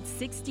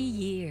 160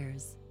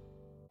 years.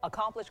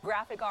 Accomplished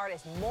graphic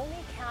artist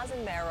Momi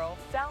Casimero,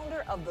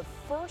 founder of the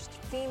first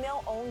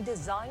female-owned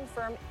design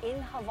firm in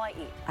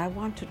Hawaii. I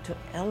wanted to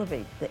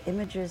elevate the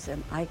images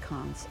and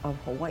icons of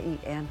Hawaii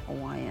and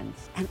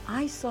Hawaiians, and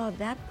I saw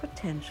that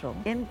potential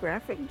in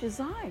graphic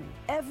design.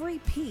 Every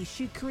piece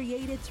she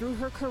created through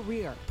her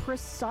career,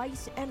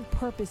 precise and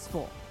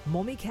purposeful.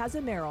 Momi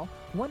Casimero,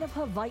 one of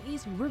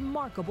Hawaii's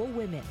remarkable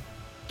women.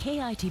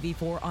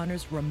 KITV4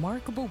 honors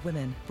remarkable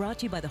women, brought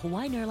to you by the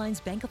Hawaiian Airlines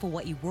Bank of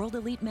Hawaii World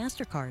Elite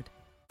MasterCard.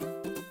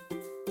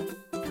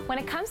 When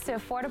it comes to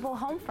affordable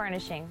home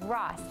furnishing,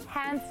 Ross,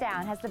 hands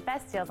down, has the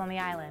best deals on the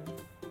island.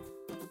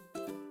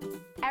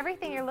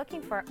 Everything you're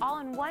looking for all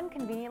in one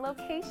convenient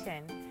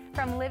location.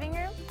 From living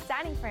room,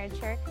 dining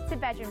furniture, to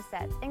bedroom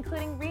sets,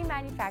 including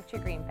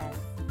remanufactured green beds.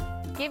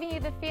 Giving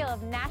you the feel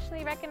of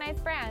nationally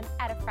recognized brands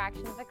at a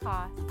fraction of the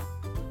cost.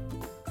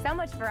 So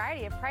much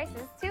variety of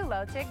prices too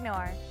low to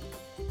ignore.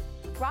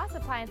 Ross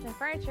Appliance and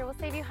Furniture will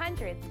save you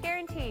hundreds,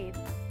 guaranteed.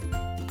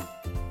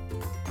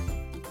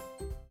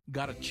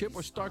 Got a chip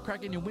or star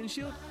crack in your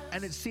windshield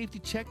and it's safety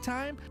check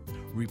time?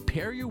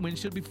 Repair your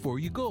windshield before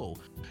you go.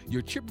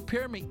 Your chip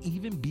repair may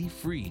even be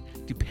free,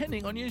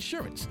 depending on your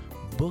insurance.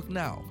 Book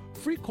now.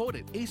 Free quote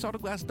at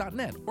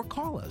aceautoglass.net or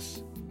call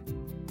us.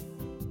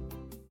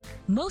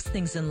 Most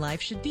things in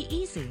life should be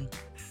easy.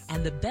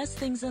 And the best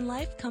things in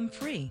life come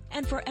free.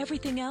 And for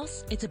everything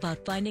else, it's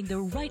about finding the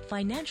right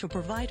financial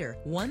provider,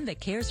 one that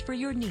cares for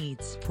your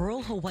needs.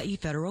 Pearl Hawaii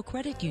Federal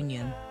Credit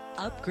Union.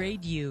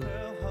 Upgrade you.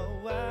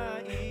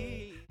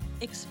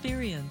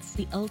 Experience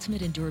the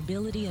ultimate in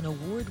durability and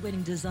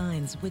award-winning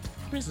designs with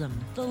Prism,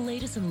 the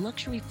latest in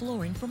luxury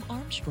flooring from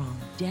Armstrong.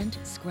 Dent,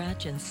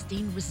 scratch, and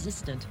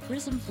stain-resistant,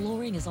 Prism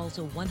flooring is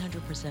also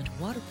 100%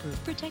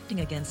 waterproof, protecting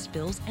against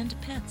spills and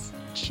pets.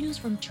 Choose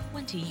from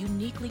 20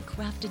 uniquely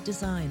crafted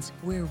designs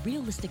where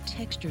realistic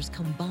textures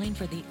combine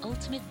for the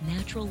ultimate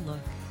natural look.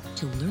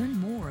 To learn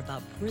more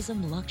about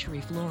Prism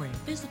Luxury Flooring,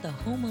 visit the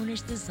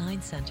Homeowners Design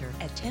Center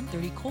at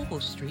 1030 Kobo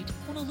Street,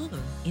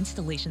 Honolulu.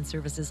 Installation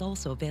services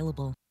also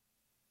available.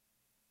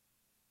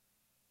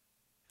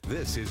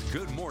 This is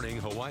Good Morning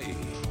Hawaii.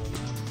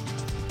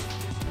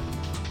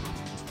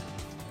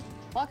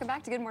 Welcome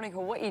back to Good Morning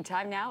Hawaii.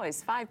 Time now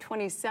is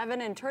 5:27,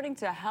 and turning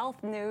to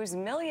health news,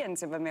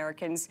 millions of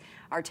Americans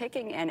are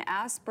taking an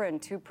aspirin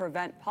to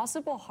prevent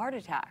possible heart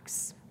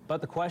attacks. But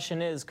the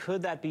question is,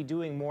 could that be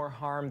doing more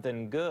harm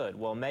than good?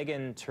 Well,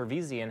 Megan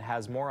Tervizian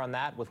has more on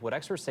that with what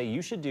experts say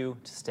you should do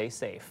to stay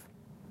safe.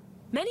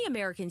 Many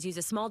Americans use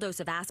a small dose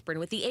of aspirin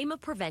with the aim of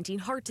preventing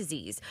heart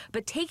disease,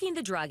 but taking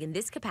the drug in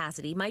this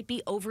capacity might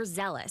be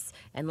overzealous,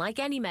 and like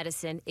any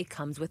medicine, it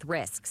comes with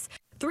risks.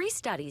 3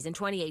 studies in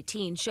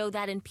 2018 show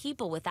that in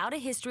people without a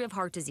history of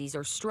heart disease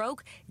or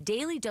stroke,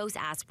 daily dose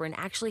aspirin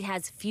actually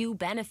has few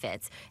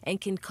benefits and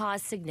can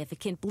cause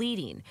significant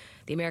bleeding.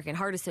 The American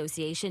Heart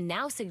Association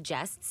now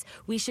suggests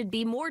we should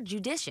be more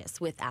judicious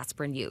with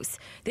aspirin use.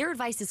 Their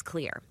advice is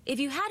clear.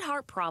 If you had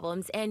heart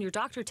problems and your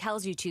doctor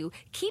tells you to,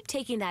 keep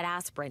taking that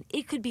aspirin.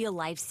 It could be a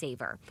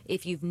lifesaver.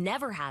 If you've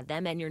never had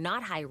them and you're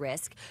not high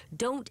risk,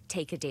 don't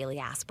take a daily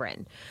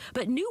aspirin.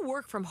 But new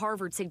work from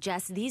Harvard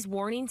suggests these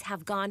warnings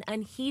have gone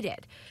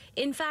unheeded.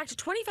 In fact,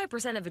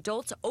 25% of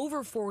adults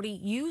over 40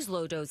 use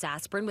low-dose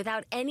aspirin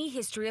without any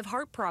history of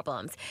heart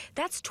problems.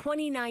 That's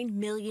 29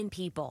 million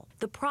people.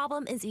 The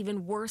problem is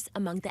even worse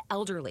among the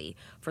elderly.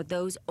 For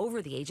those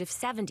over the age of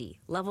 70,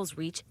 levels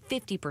reach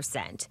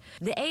 50%.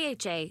 The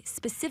AHA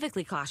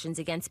specifically cautions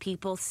against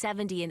people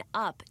 70 and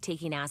up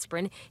taking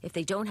aspirin if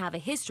they don't have a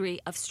history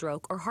of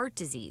stroke or heart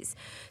disease.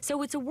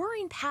 So it's a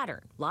worrying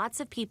pattern. Lots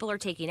of people are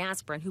taking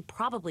aspirin who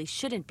probably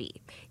shouldn't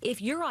be. If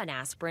you're on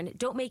aspirin,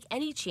 don't make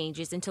any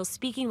changes until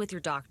speaking with your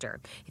doctor.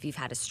 If you've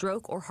had a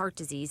stroke or heart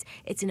disease,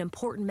 it's an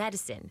important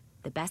medicine.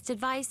 The best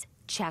advice,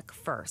 check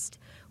first.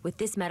 With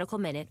this Medical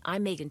Minute,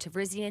 I'm Megan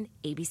Tervizian,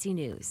 ABC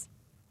News.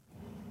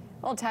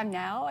 Well, time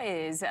now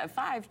is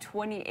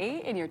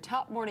 5:28, and your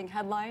top morning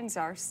headlines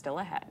are still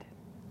ahead.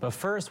 But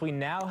first, we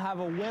now have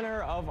a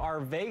winner of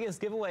our Vegas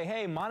giveaway.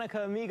 Hey,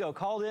 Monica Amigo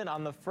called in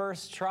on the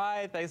first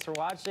try. Thanks for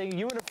watching.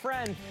 You and a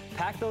friend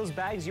pack those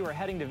bags. You are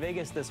heading to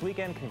Vegas this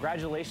weekend.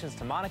 Congratulations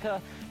to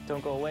Monica.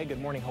 Don't go away. Good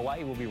Morning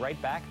Hawaii. We'll be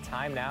right back.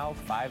 Time now,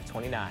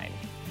 5:29.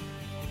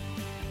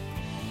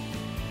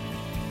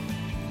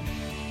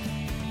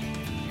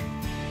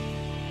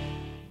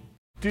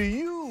 Do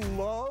you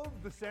love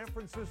the San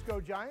Francisco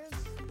Giants?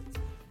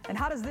 And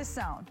how does this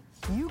sound?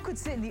 You could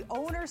sit in the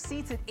owner's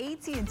seats at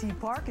AT&T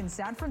Park in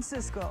San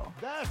Francisco.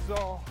 That's a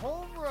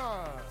home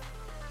run.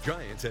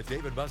 Giants at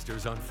Dave &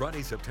 Buster's on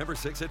Friday, September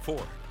 6th at 4.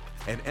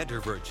 And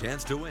enter for a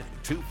chance to win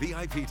 2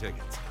 VIP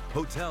tickets,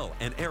 hotel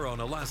and air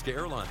on Alaska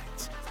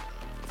Airlines.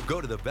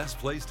 Go to the best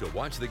place to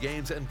watch the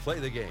games and play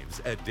the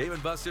games at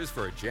Dave & Buster's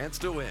for a chance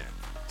to win.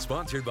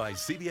 Sponsored by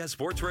CBS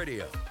Sports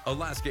Radio,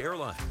 Alaska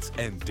Airlines,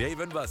 and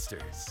Dave &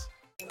 Buster's.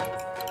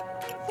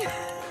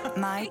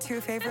 My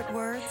 2 favorite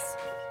words?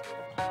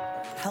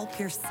 Help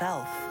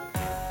yourself.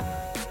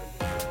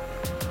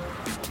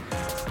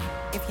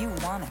 If you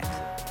want it,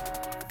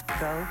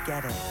 go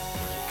get it.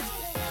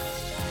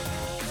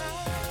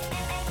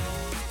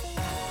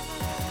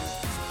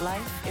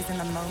 Life is in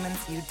the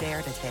moments you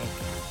dare to take.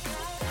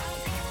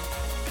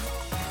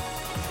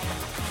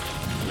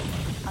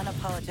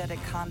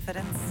 Unapologetic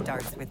confidence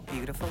starts with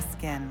beautiful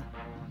skin.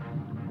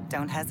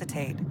 Don't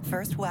hesitate.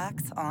 First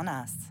wax on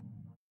us.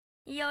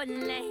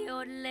 Yodelay,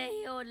 yodelay,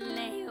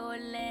 yodelay,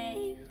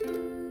 yodelay.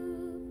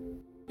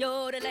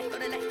 Yodelay,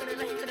 yodelay,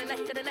 yodelay, yodelay,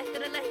 yodelay,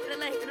 yodelay,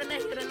 yodelay,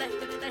 yodelay,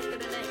 yodelay,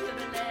 yodelay,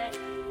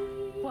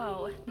 yodelay.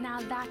 Whoa,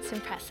 now that's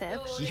impressive.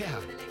 Yeah,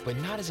 but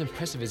not as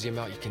impressive as the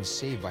amount you can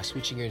save by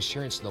switching your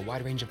insurance to the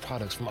wide range of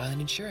products from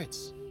Island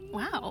Insurance.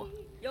 Wow.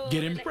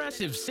 Get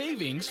impressive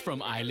savings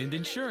from Island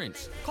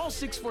Insurance. Call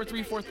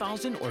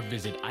 643-4000 or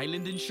visit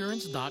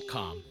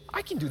islandinsurance.com.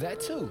 I can do that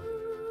too.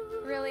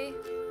 Really?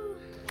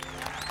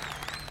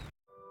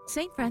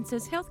 St.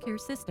 Francis Healthcare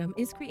System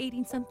is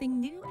creating something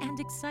new and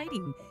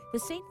exciting. The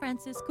St.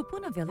 Francis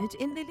Kupuna Village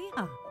in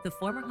Liliha. The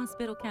former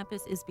hospital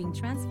campus is being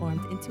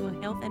transformed into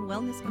a health and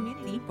wellness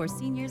community for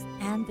seniors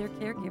and their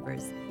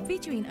caregivers,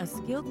 featuring a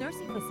skilled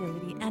nursing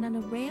facility and an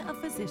array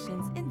of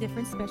physicians in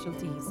different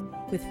specialties,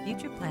 with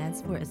future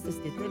plans for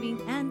assisted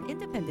living and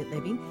independent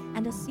living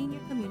and a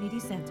senior community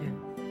center.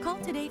 Call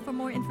today for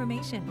more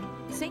information.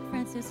 St.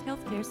 Francis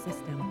Healthcare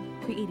System,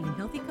 creating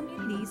healthy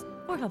communities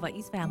for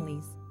Hawaii's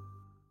families.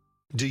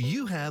 Do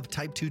you have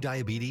type 2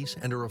 diabetes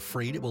and are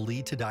afraid it will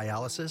lead to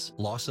dialysis,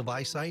 loss of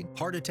eyesight,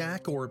 heart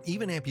attack, or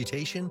even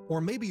amputation? Or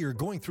maybe you're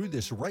going through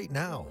this right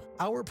now.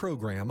 Our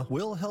program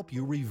will help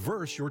you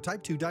reverse your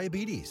type 2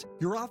 diabetes.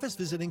 Your office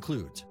visit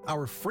includes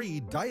our free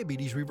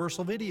diabetes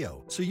reversal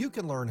video, so you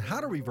can learn how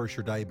to reverse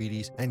your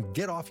diabetes and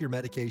get off your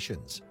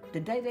medications.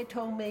 The day they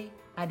told me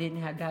I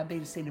didn't have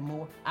diabetes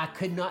anymore, I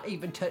could not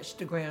even touch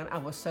the ground. I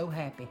was so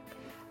happy.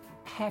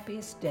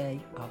 Happiest day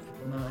of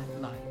my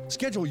life.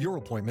 Schedule your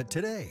appointment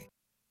today.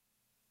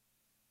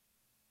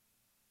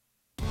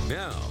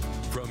 Now,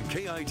 from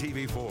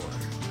KITV4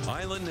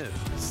 Island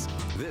News,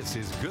 this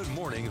is Good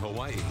Morning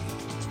Hawaii.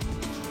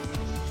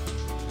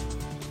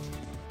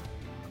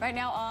 Right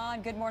now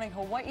on Good Morning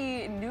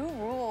Hawaii, new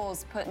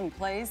rules put in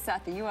place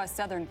at the U.S.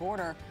 southern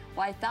border,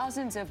 why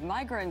thousands of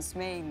migrants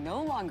may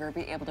no longer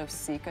be able to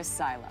seek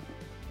asylum.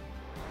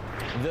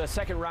 The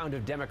second round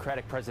of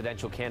Democratic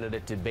presidential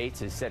candidate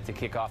debates is set to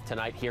kick off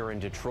tonight here in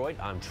Detroit.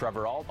 I'm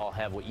Trevor Ault. I'll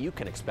have what you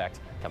can expect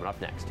coming up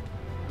next.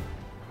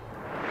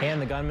 And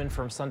the gunman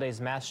from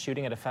Sunday's mass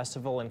shooting at a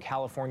festival in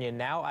California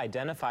now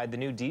identified. The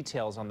new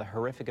details on the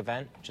horrific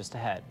event just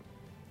ahead.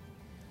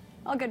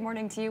 Well, good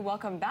morning to you.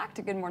 Welcome back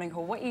to Good Morning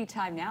Hawaii.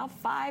 Time now,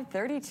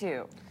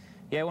 5:32.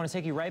 Yeah, I want to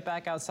take you right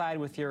back outside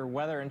with your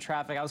weather and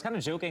traffic. I was kind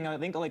of joking. I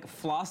think like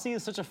Flossie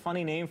is such a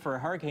funny name for a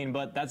hurricane,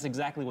 but that's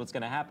exactly what's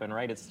going to happen,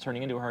 right? It's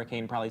turning into a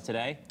hurricane probably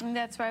today.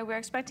 That's right. We're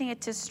expecting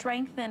it to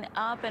strengthen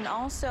up, and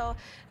also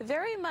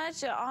very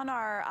much on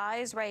our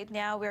eyes right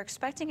now. We're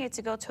expecting it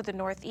to go to the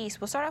northeast.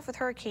 We'll start off with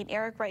Hurricane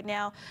Eric right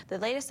now. The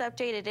latest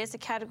update, it is a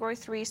Category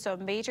 3, so a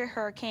major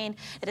hurricane.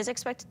 It is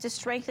expected to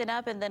strengthen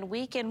up and then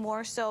weaken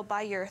more so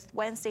by your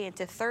Wednesday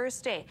into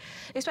Thursday.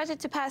 Expected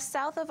to pass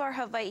south of our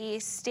Hawaii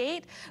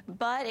state,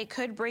 but it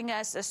could bring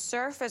us a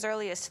surf as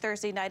early as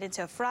Thursday night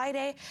into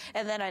Friday,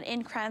 and then an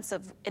enhance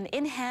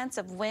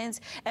of winds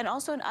and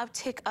also an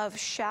uptick of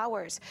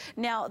showers.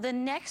 Now, the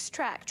next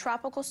track,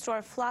 Tropical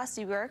Storm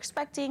Flossie, we're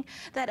expecting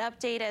that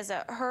update as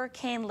a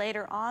hurricane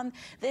later on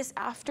this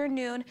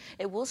afternoon.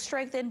 It will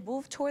strengthen,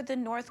 move toward the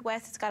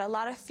northwest. It's got a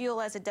lot of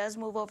fuel as it does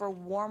move over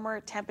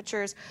warmer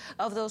temperatures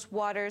of those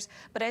waters.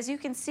 But as you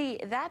can see,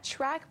 that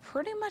track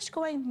pretty much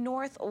going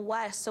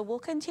northwest. So we'll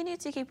continue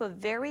to keep a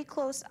very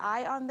close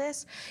eye on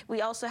this. We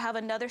also have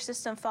another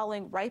system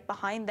following right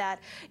behind that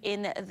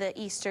in the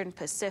eastern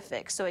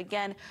Pacific. So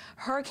again,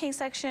 hurricane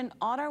section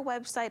on our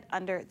website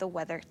under the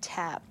weather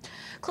tab.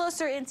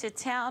 Closer into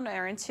town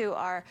or into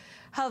our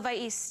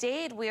Hawaii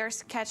state, we are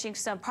catching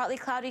some partly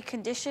cloudy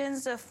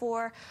conditions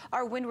for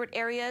our windward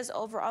areas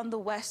over on the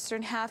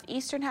western half.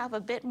 Eastern half a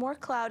bit more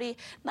cloudy,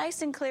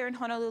 nice and clear in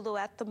Honolulu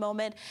at the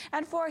moment.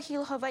 And for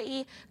Hilo,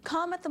 Hawaii,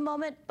 calm at the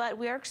moment, but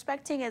we are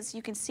expecting, as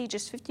you can see,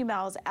 just 50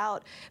 miles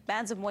out,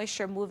 bands of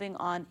moisture moving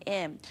on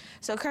in.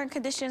 So current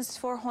conditions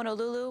for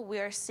Honolulu, we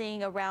are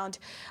seeing around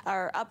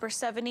our upper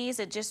 70s.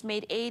 It just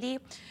made 80.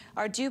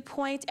 Our dew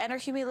point and our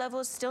humidity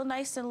levels still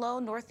nice and low.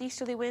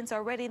 Northeasterly winds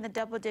already in the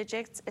double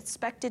digits,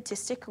 expected to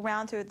stick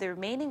around through the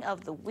remaining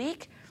of the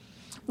week.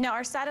 Now,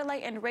 our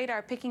satellite and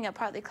radar picking up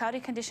partly cloudy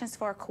conditions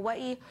for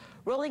Kauai,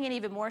 rolling in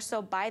even more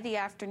so by the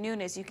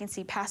afternoon, as you can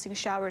see passing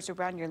showers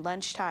around your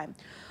lunchtime.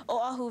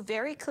 Oahu,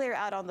 very clear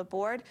out on the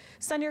board.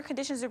 Sunnier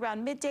conditions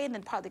around midday and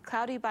then partly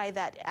cloudy by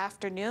that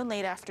afternoon,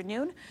 late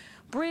afternoon.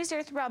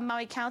 Breezier throughout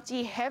Maui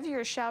County,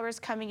 heavier showers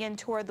coming in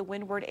toward the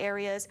windward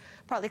areas,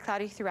 partly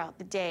cloudy throughout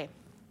the day.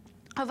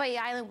 Hawaii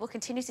Island will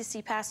continue to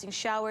see passing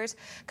showers.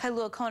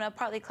 Kailua Kona,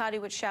 partly cloudy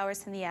with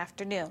showers in the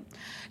afternoon.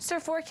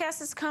 Surf forecast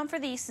has come for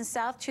the east and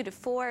south, 2 to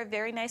 4.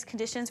 Very nice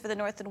conditions for the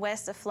north and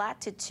west, a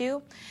flat to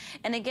 2.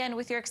 And again,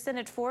 with your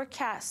extended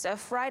forecast of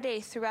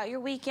Friday throughout your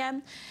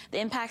weekend, the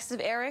impacts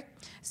of Eric.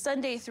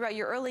 Sunday throughout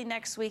your early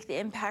next week, the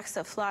impacts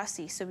of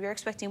Flossie. So we're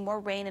expecting more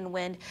rain and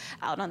wind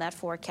out on that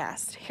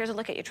forecast. Here's a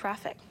look at your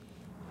traffic.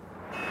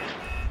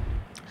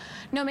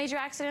 No major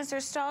accidents or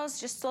stalls,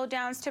 just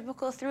slowdowns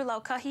typical through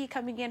Laukahi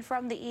coming in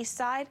from the east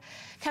side.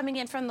 Coming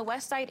in from the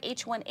west side,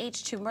 H1,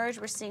 H2 merge.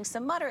 We're seeing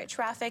some moderate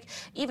traffic,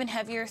 even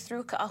heavier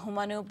through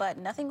Ka'ahumanu, but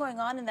nothing going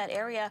on in that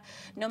area.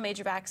 No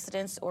major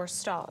accidents or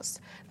stalls.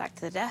 Back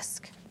to the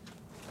desk.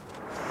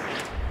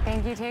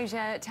 Thank you,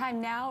 Tasia.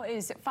 Time now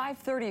is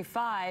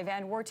 5:35,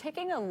 and we're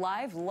taking a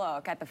live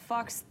look at the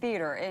Fox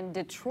Theater in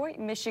Detroit,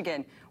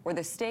 Michigan, where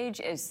the stage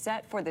is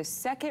set for the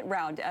second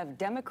round of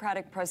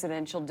Democratic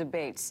presidential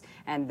debates.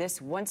 And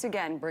this once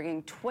again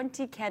bringing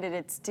 20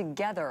 candidates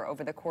together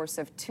over the course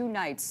of 2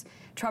 nights.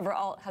 Trevor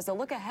Alt has a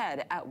look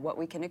ahead at what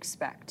we can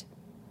expect.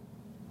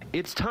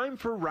 It's time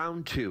for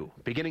round 2.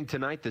 Beginning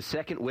tonight, the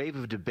second wave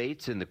of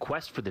debates in the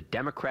quest for the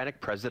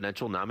Democratic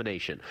presidential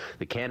nomination.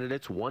 The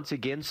candidates once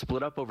again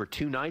split up over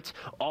 2 nights,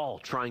 all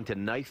trying to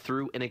knife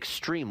through an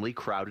extremely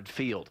crowded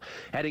field.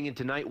 Heading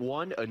into night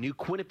 1, a new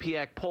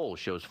Quinnipiac poll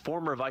shows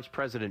former Vice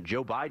President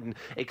Joe Biden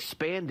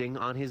expanding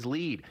on his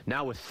lead,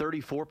 now with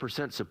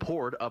 34%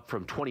 support, up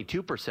from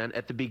 22%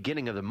 at the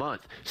beginning of the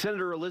month.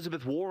 Senator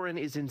Elizabeth Warren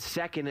is in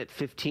second at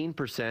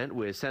 15%,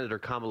 with Senator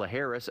Kamala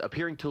Harris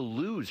appearing to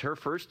lose her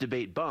first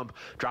debate bump,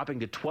 dropping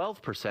to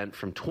 12%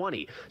 from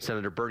 20%.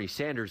 Senator Bernie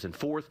Sanders in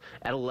fourth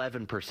at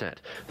 11%.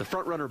 The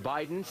frontrunner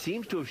Biden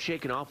seems to have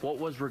shaken off what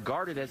was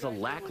regarded as a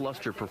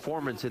lackluster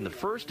performance in the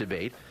first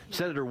debate.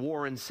 Senator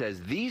Warren says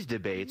these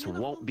debates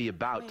won't be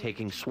about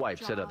taking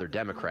swipes at other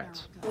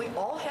Democrats. We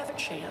all have a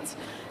chance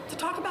to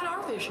talk about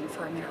our vision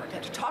for America,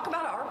 to talk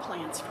about our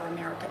plans for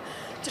America,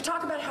 to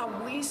talk about how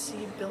we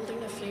see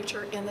building a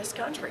future in this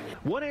country.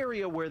 One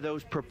area where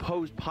those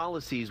proposed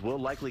policies will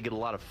likely get a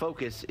lot of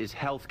focus is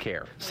health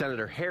care.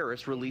 Senator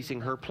Harris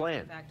releasing her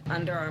plan.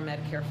 Under our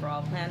Medicare for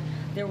All plan,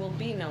 there will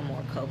be no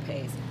more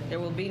co-pays. There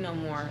will be no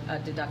more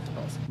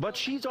deductibles. But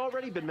she's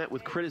already been met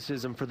with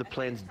criticism for the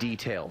plan's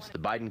details. The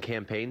Biden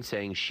campaign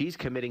saying she's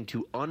committing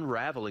to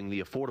unraveling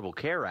the Affordable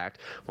Care Act,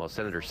 while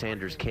Senator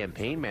Sanders'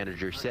 campaign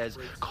manager says,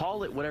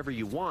 call it whatever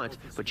you want,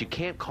 but you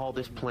can't call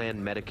this plan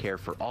Medicare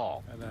for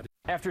All.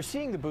 After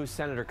seeing the boost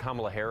Senator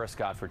Kamala Harris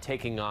got for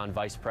taking on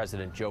Vice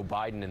President Joe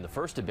Biden in the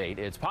first debate,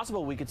 it's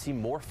possible we could see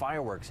more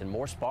fireworks and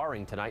more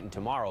sparring tonight and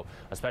tomorrow,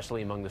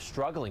 especially among the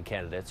struggling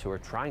candidates who are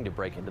trying to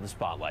break into the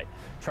spotlight.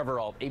 Trevor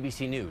Alt,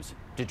 ABC News,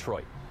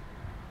 Detroit.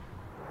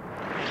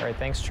 All right,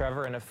 thanks,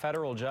 Trevor. And a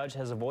federal judge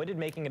has avoided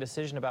making a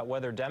decision about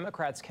whether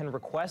Democrats can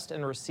request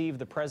and receive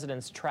the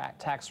president's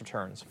tax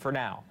returns for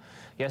now.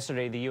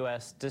 Yesterday, the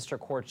U.S.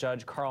 District Court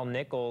Judge Carl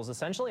Nichols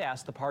essentially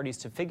asked the parties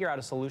to figure out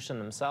a solution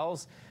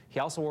themselves. He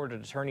also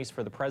ordered attorneys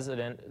for the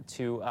president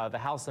to the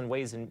House and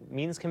Ways and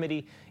Means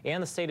Committee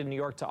and the state of New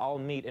York to all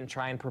meet and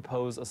try and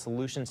propose a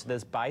solution to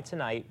this by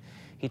tonight.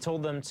 He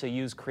told them to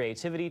use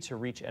creativity to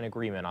reach an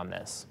agreement on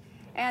this.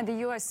 And the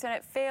U.S.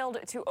 Senate failed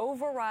to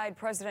override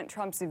President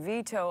Trump's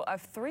veto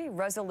of 3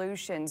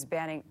 resolutions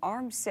banning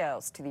arms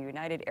sales to the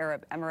United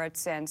Arab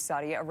Emirates and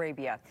Saudi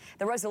Arabia.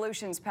 The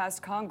resolutions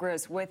passed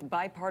Congress with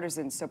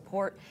bipartisan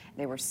support.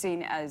 They were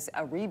seen as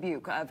a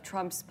rebuke of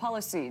Trump's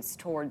policies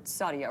toward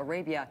Saudi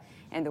Arabia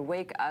in the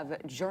wake of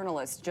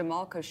journalist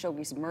Jamal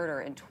Khashoggi's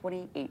murder in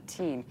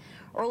 2018.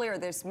 Earlier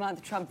this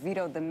month, Trump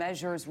vetoed the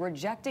measures,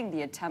 rejecting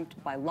the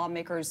attempt by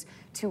lawmakers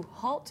to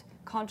halt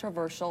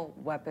controversial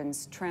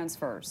weapons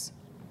transfers.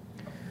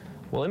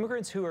 Well,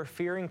 immigrants who are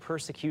fearing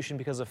persecution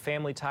because of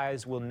family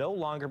ties will no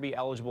longer be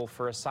eligible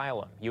for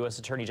asylum. U.S.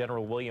 Attorney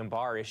General William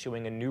Barr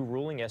issuing a new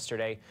ruling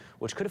yesterday,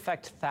 which could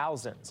affect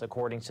thousands,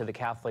 according to the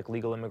Catholic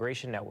Legal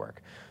Immigration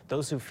Network.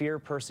 Those who fear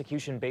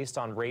persecution based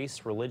on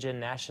race, religion,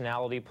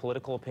 nationality,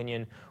 political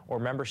opinion, or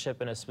membership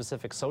in a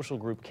specific social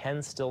group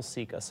can still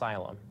seek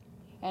asylum.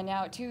 And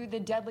now to the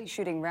deadly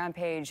shooting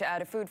rampage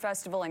at a food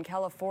festival in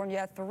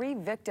California. 3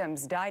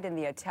 victims died in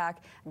the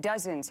attack.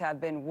 Dozens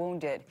have been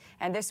wounded.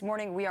 And this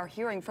morning, we are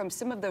hearing from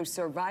some of those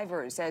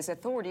survivors as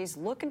authorities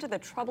look into the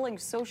troubling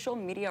social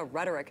media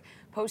rhetoric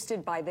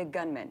posted by the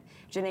gunman.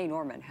 Janae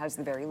Norman has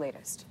the very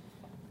latest.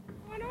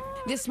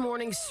 This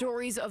morning,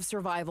 stories of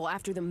survival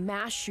after the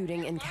mass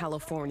shooting in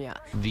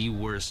California. The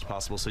worst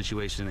possible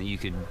situation that you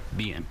could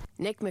be in.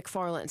 Nick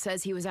McFarland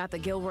says he was at the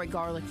Gilroy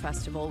Garlic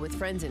Festival with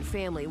friends and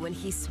family when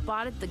he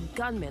spotted the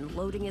gunman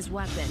loading his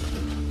weapon.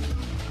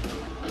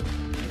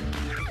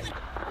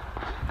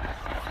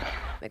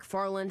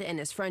 McFarland and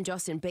his friend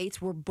Justin Bates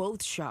were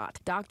both shot.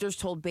 Doctors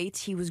told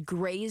Bates he was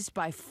grazed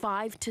by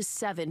 5 to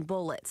 7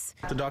 bullets.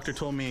 The doctor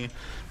told me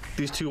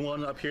these 2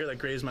 up here that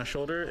grazed my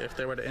shoulder, if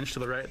they were to inch to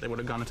the right, they would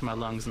have gone into my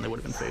lungs and they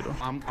would have been fatal.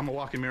 I'm a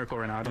walking miracle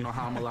right now. I don't know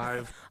how I'm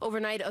alive.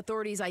 Overnight,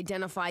 authorities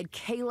identified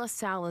Kayla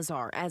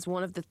Salazar as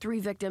one of the 3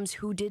 victims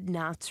who did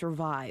not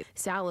survive.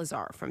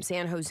 Salazar from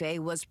San Jose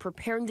was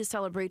preparing to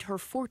celebrate her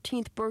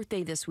 14th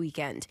birthday this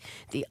weekend.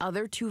 The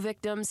other 2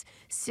 victims,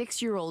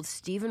 6-year-old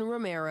Stephen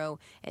Romero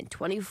and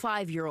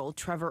 25-year-old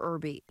Trevor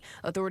Irby.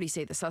 Authorities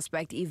say the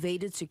suspect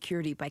evaded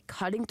security by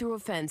cutting through a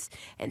fence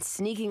and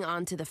sneaking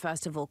onto the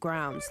festival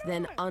grounds,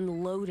 then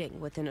unloading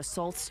with an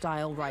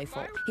assault-style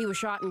rifle. He was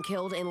shot and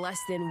killed in less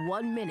than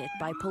 1 minute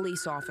by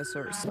police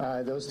officers.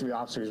 Those 3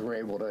 officers were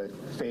able to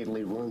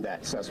fatally wound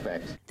that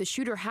suspect. The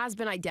shooter has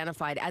been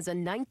identified as a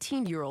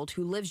 19-year-old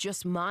who lives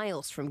just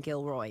miles from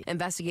Gilroy.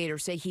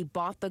 Investigators say he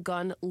bought the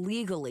gun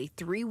legally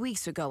 3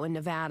 weeks ago in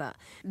Nevada.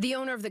 The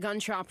owner of the gun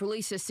shop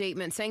released a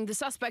statement saying the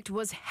suspect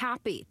was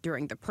happy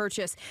during the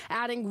purchase,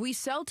 adding, "We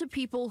sell to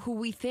people who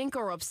we think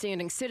are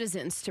upstanding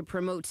citizens to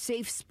promote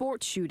safe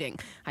sports shooting.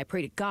 I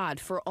pray to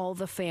God for all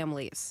the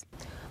families."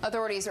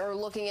 Authorities are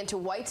looking into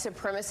white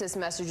supremacist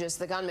messages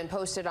the gunman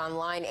posted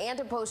online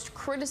and a post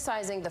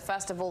criticizing the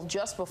festival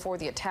just before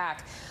the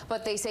attack.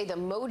 But they say the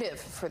motive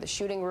for the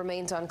shooting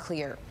remains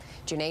unclear.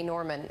 Janae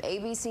Norman,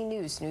 ABC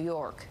News, New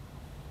York.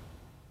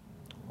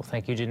 Well,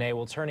 thank you, Janae.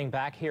 Well, turning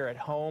back here at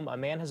home, a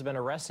man has been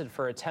arrested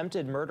for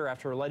attempted murder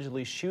after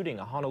allegedly shooting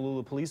a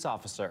Honolulu police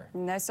officer.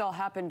 And this all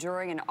happened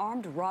during an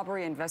armed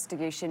robbery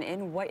investigation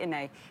in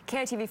Waianae.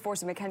 KITV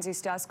 4's Mackenzie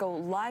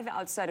Stasko live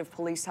outside of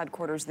police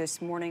headquarters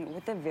this morning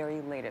with the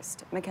very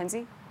latest.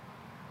 Mackenzie?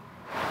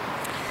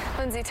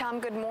 Lindsay, Tom,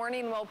 good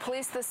morning. Well,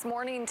 police this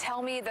morning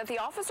tell me that the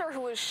officer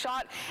who was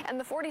shot and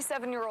the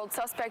 47-year-old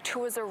suspect who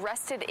was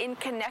arrested in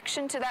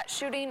connection to that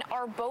shooting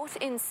are both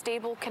in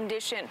stable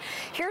condition.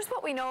 Here's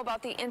what we know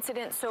about the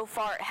incident so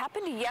far. It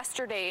happened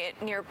yesterday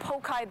near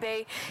Pokai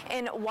Bay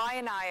in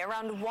Waianae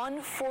around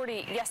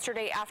 1:40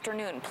 yesterday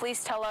afternoon.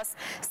 Police tell us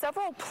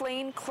several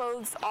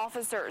plainclothes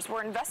officers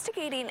were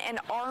investigating an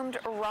armed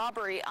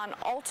robbery on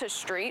Alta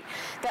Street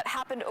that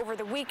happened over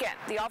the weekend.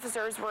 The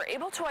officers were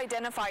able to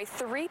identify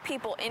 3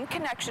 people in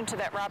connection to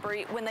that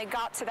robbery when they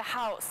got to the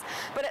house.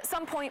 But at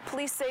some point,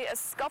 police say a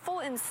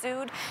scuffle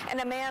ensued and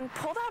a man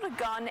pulled out a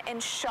gun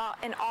and shot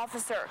an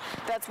officer.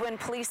 That's when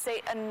police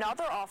say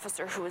another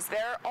officer who was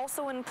there,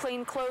 also in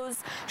plain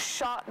clothes,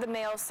 shot the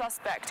male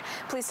suspect.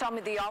 Police tell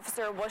me the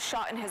officer was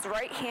shot in his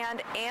right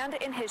hand and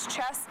in his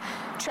chest.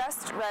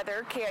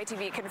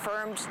 KITV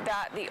confirmed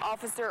that the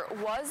officer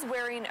was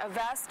wearing a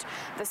vest.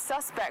 The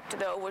suspect,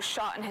 though, was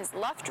shot in his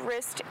left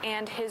wrist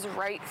and his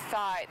right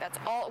thigh. That's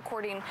all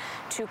according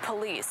to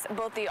police. police.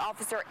 Both the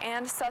officer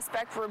and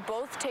suspect were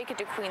both taken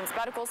to Queens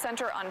Medical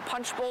Center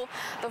unpunchable.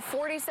 The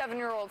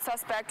 47-year-old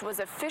suspect was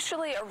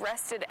officially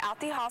arrested at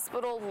the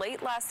hospital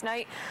late last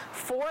night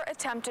for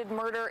attempted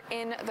murder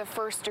in the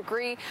first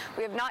degree.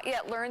 We have not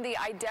yet learned the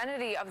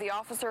identity of the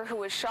officer who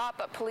was shot,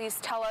 but police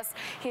tell us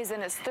he's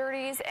in his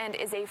 30s and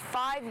is a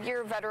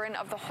 5-year veteran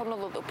of the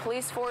Honolulu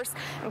Police Force.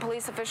 And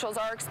police officials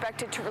are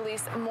expected to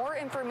release more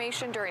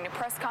information during a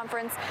press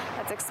conference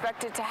that's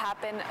expected to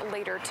happen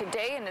later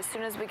today. And as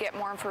soon as we get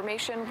more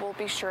information, we'll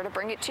be sure to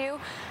bring it to you.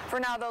 For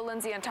now, though,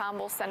 Lindsay and Tom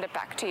will send it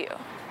back to you.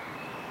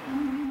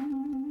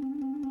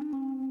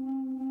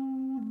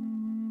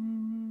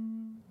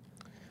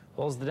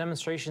 Well, as the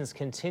demonstrations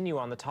continue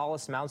on the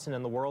tallest mountain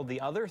in the world, the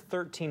other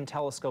 13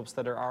 telescopes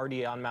that are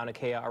already on Mauna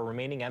Kea are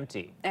remaining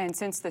empty. And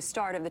since the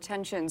start of the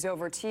tensions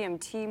over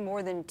TMT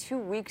more than 2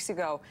 weeks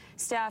ago,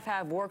 staff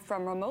have worked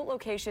from remote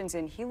locations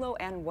in Hilo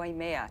and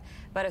Waimea.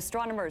 But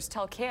astronomers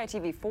tell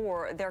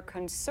KITV4 they're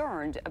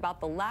concerned about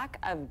the lack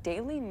of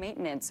daily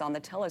maintenance on the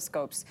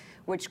telescopes,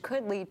 which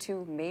could lead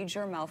to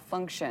major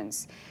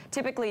malfunctions.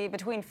 Typically,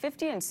 between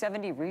 50 and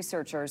 70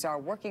 researchers are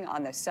working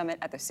on the summit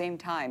at the same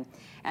time.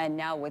 And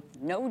now with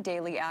no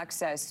daily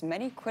access,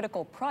 many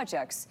critical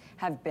projects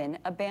have been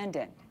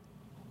abandoned.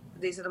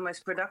 These are the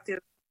most productive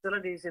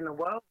facilities in the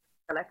world,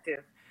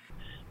 collective.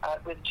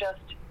 With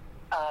just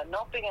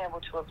not being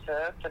able to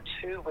observe for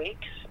 2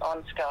 weeks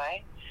on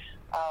Sky,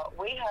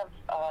 we have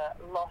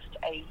lost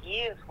a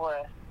year's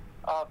worth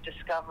of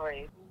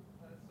discovery.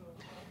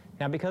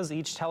 Now, because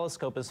each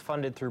telescope is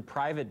funded through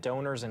private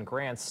donors and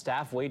grants,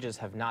 staff wages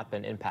have not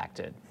been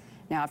impacted.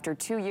 Now, after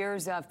 2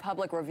 years of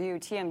public review,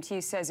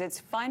 TMT says its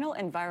final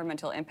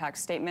environmental impact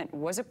statement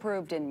was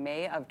approved in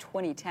May of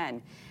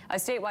 2010. A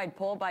statewide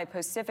poll by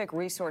Pacific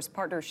Resource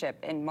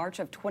Partnership in March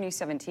of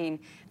 2017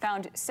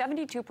 found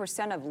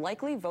 72% of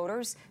likely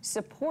voters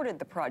supported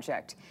the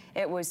project.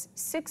 It was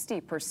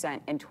 60%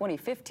 in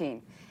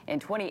 2015. In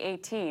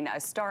 2018, a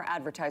Star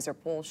Advertiser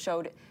poll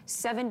showed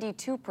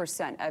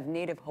 72% of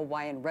Native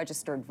Hawaiian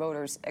registered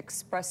voters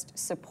expressed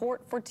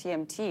support for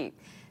TMT.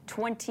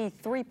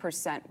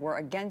 23% were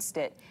against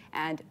it,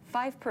 and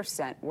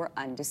 5% were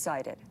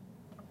undecided.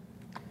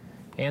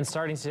 And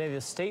starting today,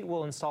 the state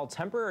will install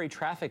temporary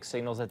traffic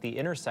signals at the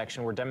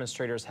intersection where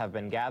demonstrators have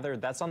been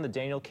gathered. That's on the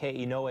Daniel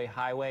K. Inoue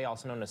Highway,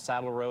 also known as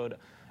Saddle Road,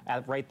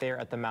 right there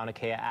at the Mauna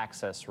Kea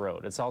Access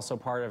Road. It's also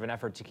part of an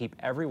effort to keep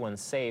everyone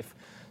safe.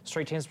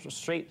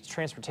 Straight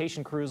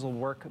transportation crews will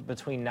work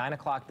between 9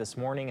 o'clock this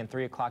morning and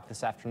 3 o'clock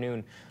this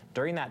afternoon.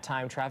 During that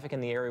time, traffic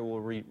in the area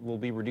will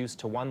be reduced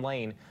to 1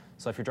 lane.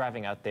 So if you're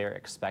driving out there,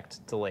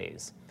 expect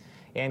delays.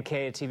 And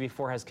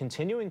KITV4 has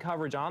continuing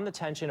coverage on the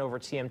tension over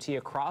TMT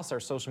across our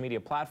social media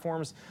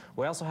platforms.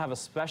 We also have a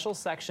special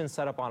section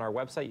set up on our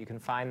website. You can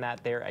find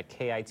that there at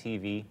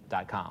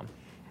KITV.com.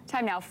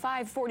 Time now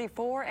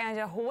 5:44, and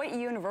Hawaii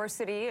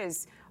University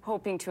is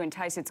hoping to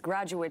entice its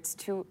graduates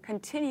to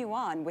continue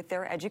on with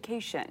their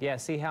education. Yeah,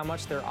 see how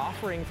much they're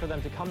offering for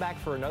them to come back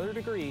for another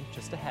degree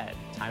just ahead.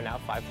 Time now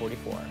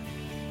 5:44.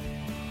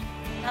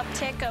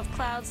 Uptick of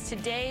clouds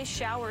today,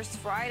 showers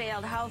Friday.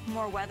 I'll have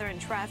more weather and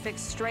traffic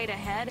straight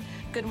ahead.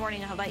 Good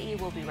morning, Hawaii.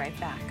 We'll be right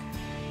back.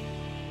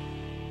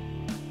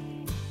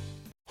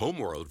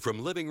 Homeworld, from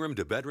living room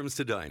to bedrooms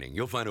to dining,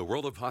 you'll find a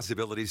world of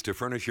possibilities to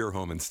furnish your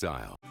home in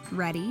style.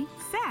 Ready,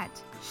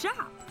 set,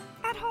 shop.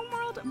 At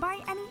Homeworld,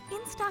 buy any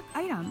in-stock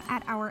item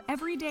at our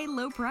everyday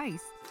low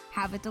price.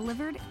 Have it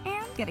delivered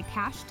and get a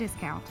cash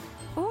discount.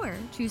 Or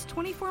choose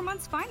 24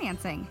 months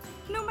financing.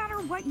 No matter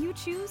what you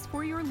choose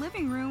for your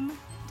living room,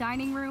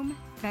 dining room,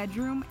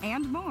 bedroom,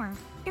 and more.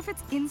 If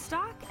it's in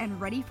stock and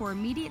ready for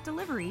immediate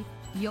delivery,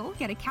 you'll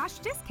get a cash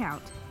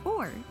discount.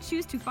 Or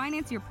choose to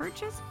finance your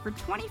purchase for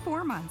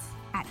 24 months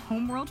at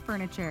Homeworld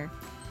Furniture.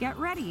 Get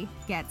ready,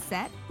 get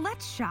set,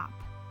 let's shop.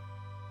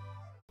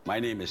 My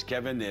name is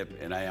Kevin Nip,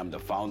 and I am the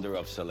founder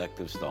of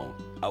Selective Stone.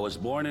 I was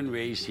born and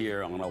raised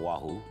here on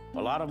Oahu.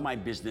 A lot of my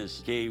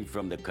business came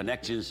from the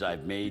connections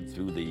I've made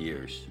through the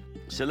years.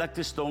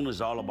 Selective Stone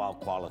is all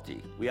about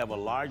quality. We have a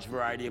large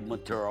variety of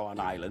material on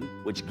island,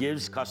 which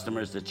gives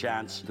customers the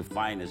chance to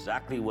find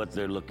exactly what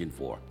they're looking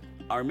for.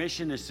 Our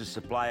mission is to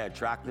supply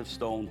attractive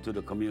stone to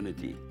the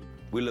community.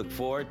 We look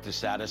forward to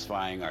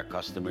satisfying our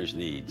customers'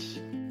 needs.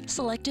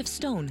 Selective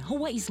Stone,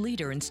 Hawaii's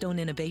leader in stone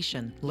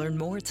innovation. Learn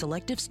more at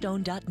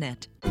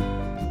selectivestone.net.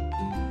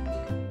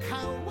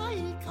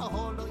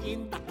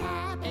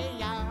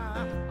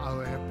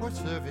 Our airport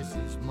service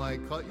is my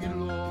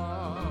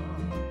kailoa.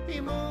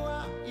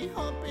 Imua, I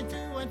hop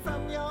into and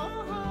from your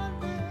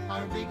hardware.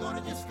 Our big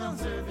on discount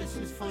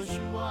services for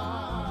sure.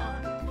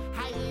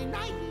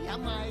 Hainai,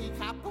 mai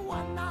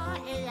kapuana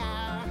ea.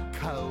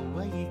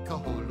 Kawaii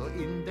kaholo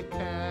in the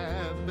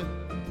cab.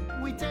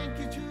 We take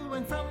you to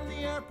and from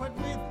the airport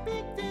with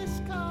big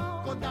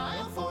discount. Go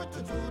dial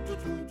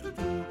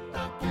 4222222.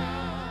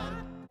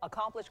 A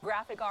accomplished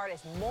graphic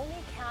artist Momi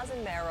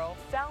Casimero,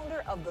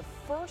 founder of the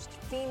first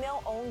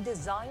female-owned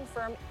design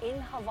firm in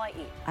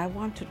Hawaii. I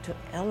wanted to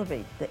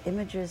elevate the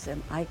images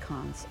and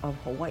icons of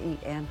Hawaii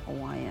and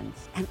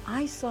Hawaiians, and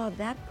I saw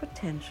that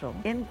potential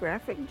in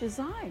graphic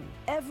design.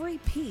 Every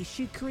piece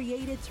she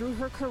created through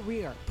her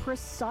career,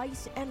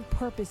 precise and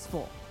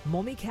purposeful.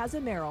 Momi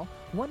Casimero,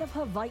 one of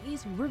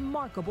Hawaii's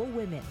remarkable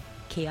women.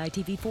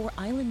 KITV4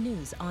 Island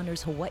News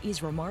honors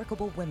Hawaii's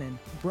remarkable women.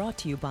 Brought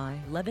to you by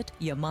Levitt,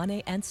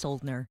 Yamane, and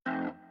Soldner.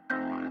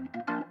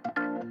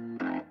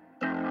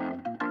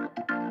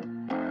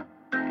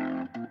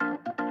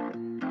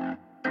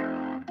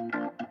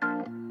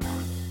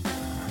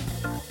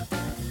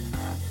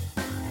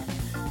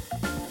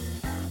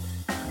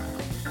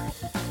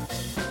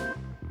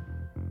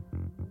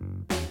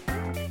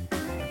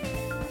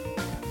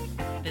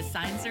 The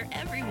signs are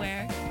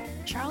everywhere.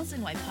 Charles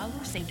in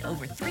Waipahu saved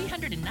over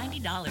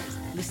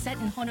 $390. Lucette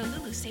in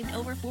Honolulu saved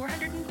over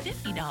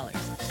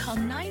 $450. Call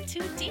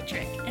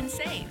 92-DIETRICH and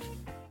save.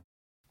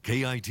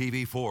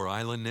 KITV4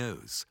 Island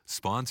News,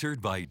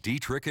 sponsored by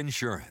Dietrich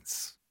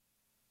Insurance.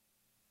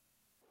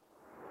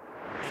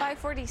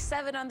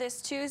 5:47 on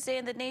this Tuesday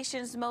in the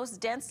nation's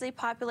most densely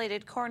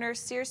populated corner,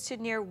 Sears to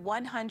near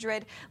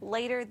 100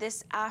 later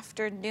this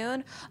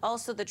afternoon.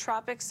 Also, the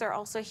tropics are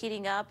also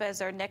heating up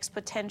as our next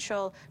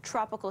potential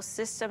tropical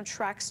system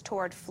tracks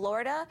toward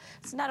Florida.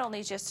 It's not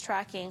only just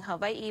tracking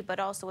Hawaii, but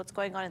also what's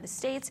going on in the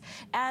States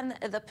and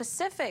the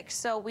Pacific.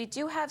 So we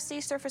do have sea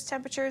surface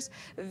temperatures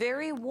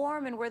very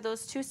warm, and where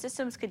those two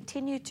systems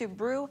continue to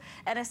brew,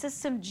 and a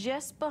system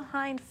just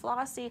behind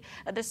Flossie,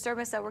 a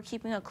disturbance that we're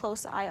keeping a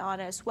close eye on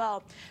as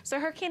well. So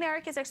Hurricane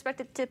Eric is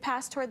expected to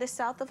pass toward the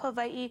south of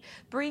Hawaii,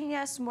 bringing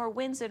us more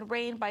winds and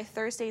rain by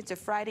Thursday into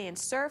Friday and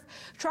surf.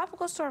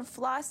 Tropical Storm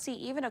Flossie,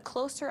 even a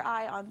closer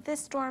eye on this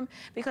storm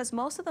because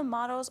most of the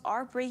models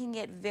are bringing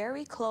it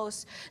very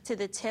close to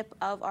the tip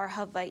of our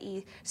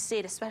Hawaii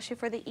state, especially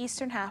for the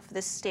eastern half of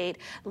the state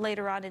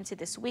later on into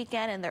this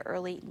weekend and the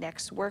early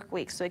next work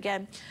week. So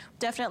again,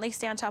 definitely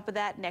stay on top of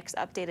that. Next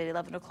update at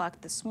 11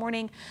 o'clock this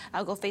morning.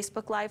 I'll go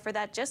Facebook Live for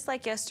that just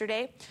like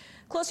yesterday.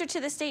 Closer to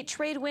the state,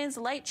 trade winds,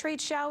 light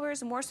trade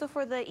showers, more so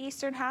for the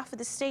eastern half of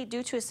the state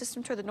due to a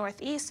system toward the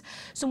northeast.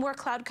 Some more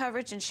cloud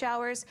coverage and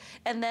showers.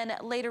 And then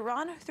later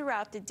on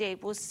throughout the day,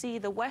 we'll see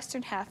the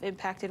western half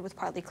impacted with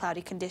partly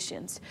cloudy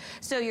conditions.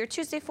 So your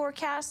Tuesday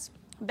forecast.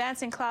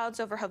 Bands and clouds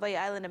over Hawaii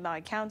Island and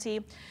Maui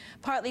County.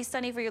 Partly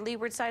sunny for your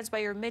leeward sides by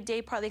your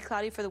midday, partly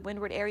cloudy for the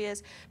windward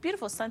areas.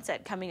 Beautiful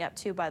sunset coming up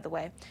too, by the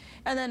way.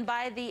 And then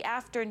by the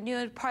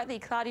afternoon, partly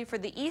cloudy for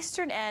the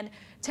eastern end.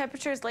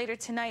 Temperatures later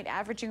tonight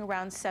averaging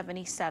around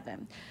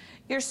 77.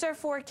 Your surf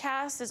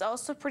forecast is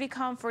also pretty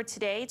calm for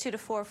today, 2 to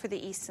 4 for the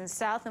east and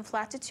south, and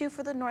flat to 2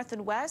 for the north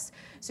and west.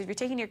 So if you're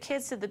taking your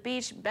kids to the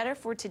beach, better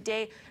for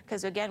today,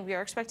 because again, we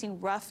are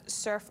expecting rough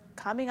surf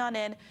coming on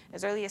in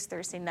as early as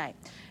Thursday night.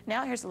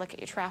 Now here's a look at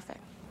your traffic.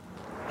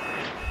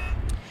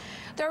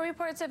 There are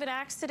reports of an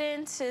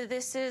accident.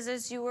 This is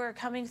as you were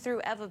coming through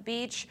Eva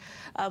Beach,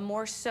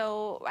 more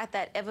so at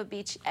that Eva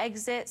Beach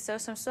exit. So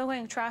some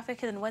slow-going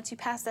traffic, and then once you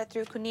pass that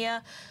through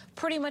Kunia,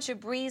 pretty much a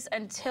breeze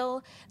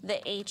until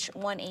the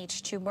H1,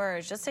 H2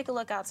 merge. Let's take a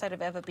look outside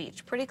of Eva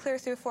Beach. Pretty clear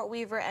through Fort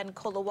Weaver and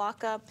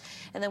Kolawaka.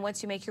 And then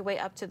once you make your way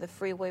up to the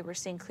freeway, we're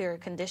seeing clearer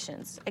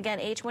conditions. Again,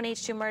 H1,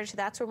 H2 merge,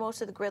 that's where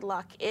most of the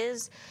gridlock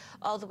is.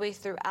 All the way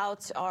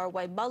throughout our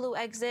Waimalu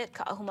exit,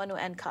 Ka'ahumanu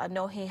and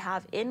Ka'anohe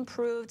have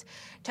improved.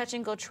 Touch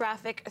and go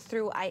traffic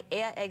through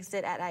Aiea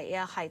exit at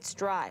Aiea Heights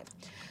Drive.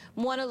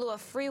 Moanalua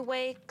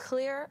Freeway,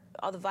 clear.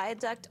 All the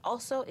viaduct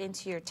also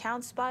into your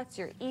town spots,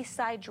 your east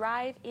side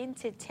drive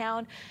into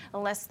town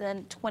in less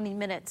than 20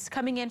 minutes.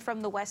 Coming in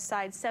from the west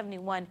side,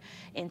 71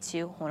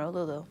 into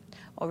Honolulu.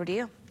 Over to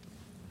you.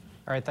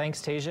 All right,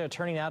 thanks, Tasia.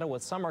 Turning now to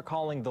what some are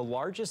calling the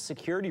largest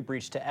security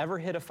breach to ever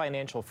hit a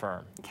financial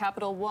firm.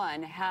 Capital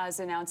One has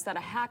announced that a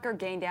hacker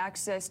gained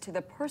access to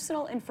the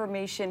personal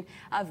information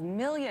of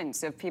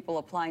millions of people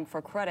applying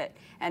for credit.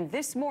 And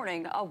this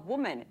morning, a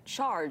woman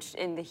charged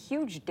in the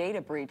huge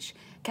data breach.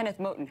 Kenneth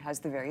Moten has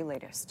the very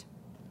latest.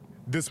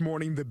 This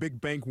morning, the big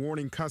bank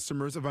warning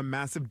customers of a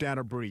massive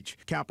data breach.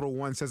 Capital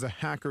One says a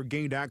hacker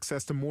gained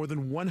access to more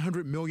than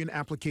 100 million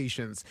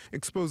applications,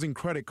 exposing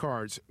credit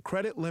cards,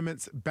 credit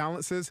limits,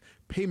 balances,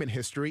 payment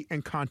history,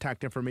 and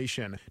contact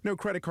information. No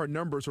credit card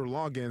numbers or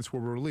logins were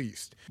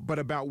released, but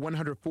about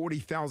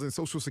 140,000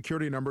 Social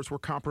Security numbers were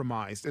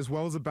compromised, as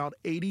well as about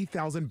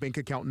 80,000 bank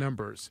account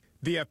numbers.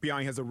 The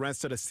FBI has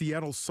arrested a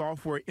Seattle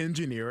software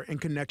engineer in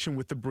connection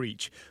with the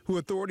breach, who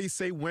authorities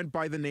say went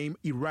by the name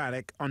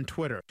Erratic on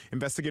Twitter.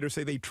 Investigators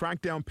say they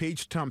tracked down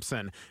Paige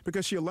Thompson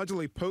because she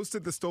allegedly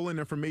posted the stolen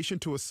information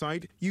to a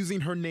site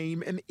using her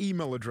name and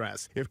email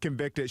address. If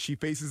convicted, she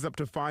faces up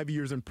to 5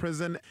 years in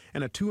prison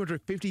and a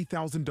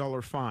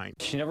 $250,000 fine.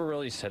 She never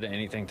really said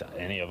anything to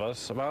any of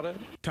us about it.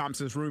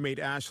 Thompson's roommate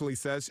Ashley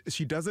says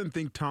she doesn't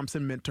think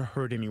Thompson meant to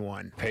hurt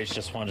anyone. Paige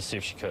just wanted to see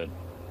if she could.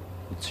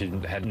 She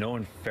had no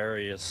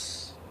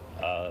nefarious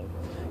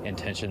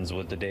intentions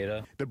with the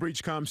data. The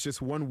breach comes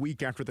just 1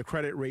 week after the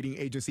credit rating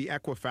agency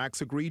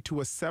Equifax agreed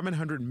to a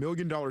 $700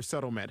 million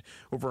settlement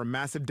over a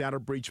massive data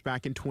breach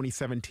back in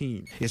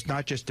 2017. It's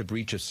not just a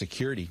breach of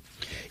security,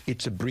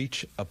 it's a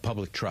breach of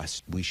public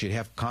trust. We should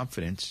have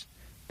confidence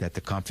that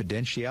the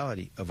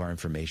confidentiality of our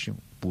information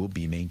will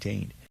be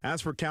maintained. As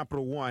for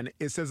Capital One,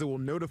 it says it will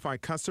notify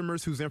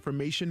customers whose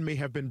information may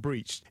have been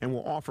breached and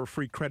will offer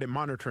free credit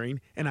monitoring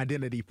and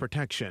identity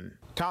protection.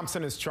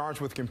 Thompson is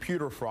charged with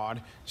computer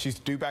fraud. She's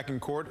due back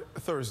in court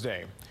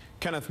Thursday.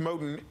 Kenneth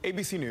Moten,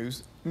 ABC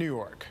News, New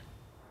York.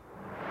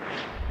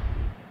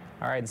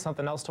 All right,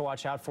 something else to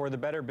watch out for. The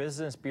Better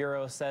Business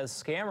Bureau says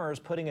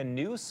scammers putting a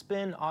new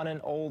spin on an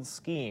old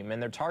scheme,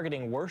 and they're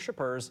targeting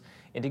worshipers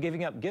into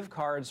giving up gift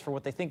cards for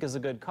what they think is a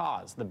good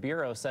cause. The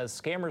Bureau says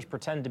scammers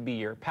pretend to be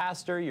your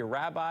pastor, your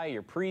rabbi,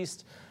 your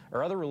priest,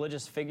 or other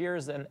religious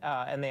figures,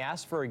 and they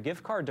ask for a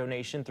gift card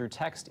donation through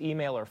text,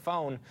 email, or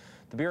phone.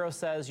 The Bureau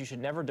says you should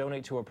never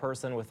donate to a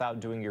person without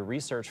doing your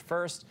research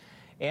first,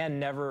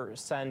 and never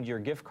send your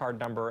gift card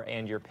number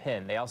and your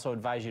PIN. They also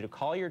advise you to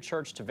call your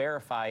church to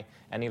verify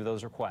any of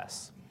those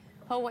requests.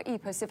 Hawaii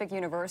Pacific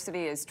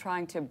University is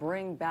trying to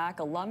bring back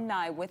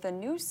alumni with a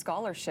new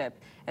scholarship.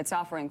 It's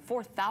offering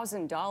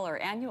 $4,000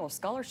 annual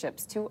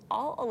scholarships to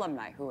all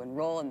alumni who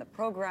enroll in the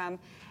program.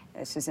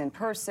 This is in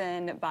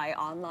person by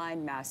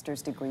online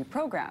master's degree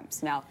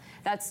programs. Now,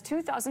 that's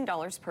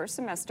 $2,000 per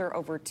semester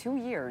over 2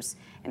 years,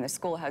 and the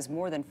school has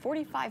more than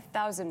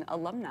 45,000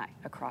 alumni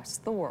across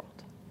the world.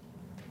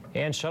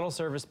 And shuttle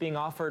service being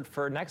offered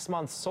for next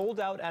month's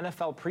sold-out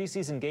NFL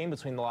preseason game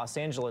between the Los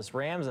Angeles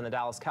Rams and the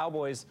Dallas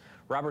Cowboys.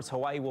 Roberts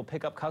Hawaii will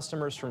pick up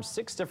customers from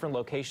 6 different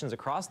locations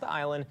across the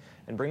island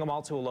and bring them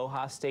all to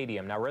Aloha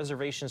Stadium. Now,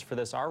 reservations for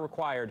this are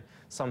required.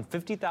 Some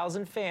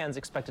 50,000 fans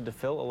expected to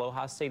fill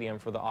Aloha Stadium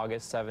for the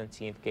August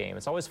 17th game.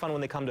 It's always fun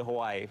when they come to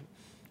Hawaii.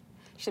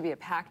 Should be a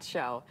packed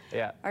show.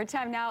 Yeah. Our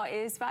time now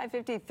is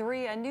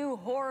 5:53. A new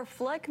horror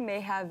flick may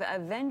have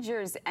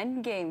Avengers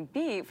Endgame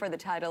beat for the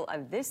title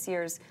of this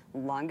year's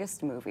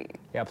longest movie.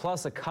 Yeah,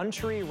 plus a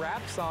country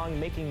rap song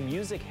making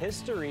music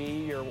history.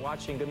 You're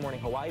watching Good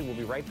Morning Hawaii. We'll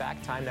be right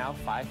back. Time now,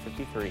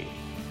 5:53.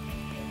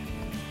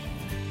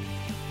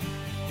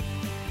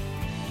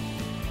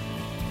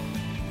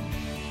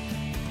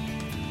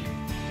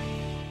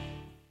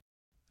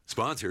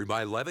 Sponsored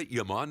by Levitt,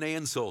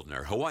 Yamane &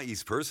 Soldner,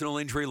 Hawaii's personal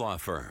injury law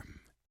firm.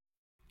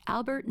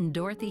 Albert and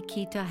Dorothy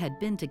Kita had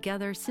been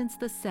together since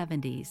the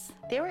 70s.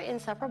 They were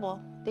inseparable.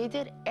 They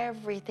did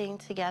everything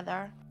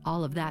together.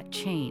 All of that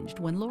changed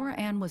when Laura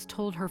Ann was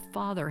told her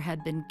father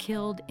had been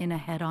killed in a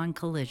head-on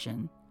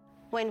collision.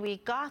 When we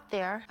got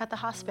there at the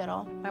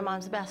hospital, my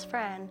mom's best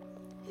friend,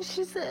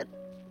 she said,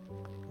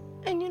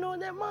 and you know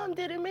that Mom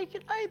didn't make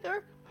it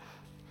either.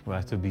 We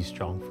have to be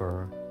strong for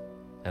her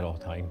at all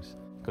times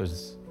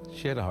because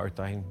she had a hard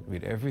time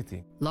with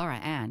everything. Laura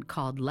Ann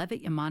called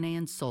Levitt,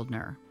 Yamane &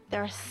 Soldner.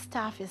 Their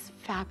staff is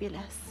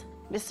fabulous.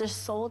 Mr.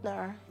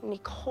 Soldner,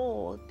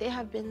 Nicole, they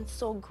have been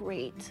so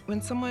great.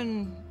 When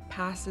someone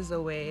passes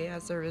away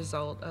as a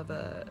result of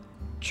a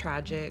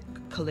tragic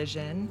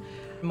collision,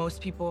 most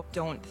people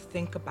don't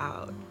think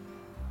about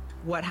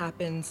what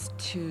happens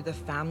to the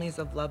families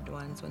of loved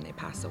ones when they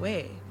pass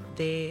away.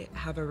 They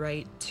have a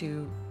right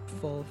to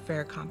full,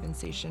 fair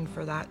compensation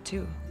for that,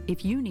 too.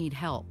 If you need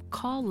help,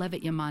 call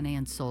Levitt,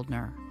 Yamane &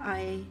 Soldner.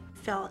 I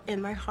felt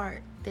in my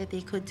heart that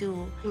they could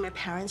do my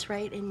parents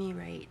right and me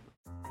right.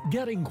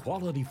 Getting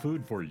quality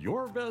food for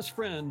your best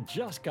friend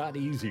just got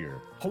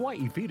easier.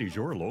 Hawaii Feed is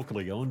your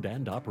locally owned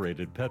and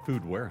operated pet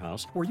food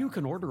warehouse where you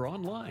can order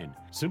online.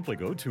 Simply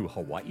go to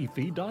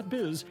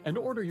hawaiifeed.biz and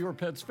order your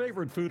pet's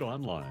favorite food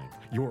online.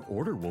 Your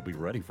order will be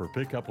ready for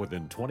pickup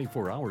within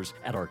 24 hours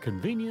at our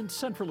convenient,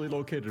 centrally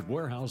located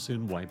warehouse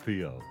in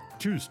Waipio.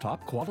 Choose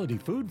top quality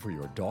food for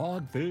your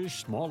dog,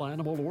 fish, small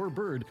animal, or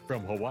bird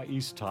from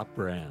Hawaii's top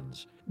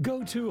brands.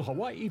 Go to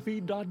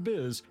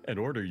hawaiifeed.biz and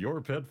order your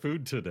pet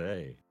food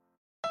today.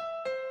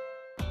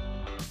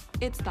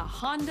 It's the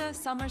Honda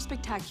Summer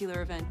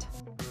Spectacular event.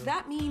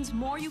 That means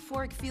more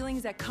euphoric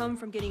feelings that come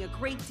from getting a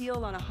great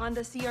deal on a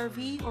Honda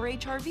CR-V or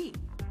HR-V.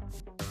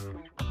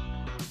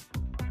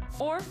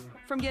 Or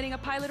from getting a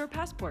Pilot or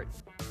Passport.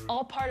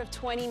 All part of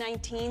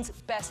 2019's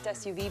best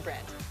SUV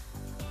brand.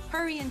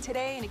 Hurry in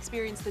today and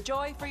experience the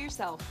joy for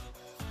yourself.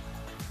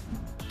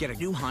 Get a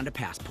new Honda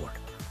Passport,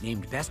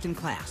 named Best in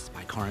Class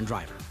by Car and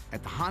Driver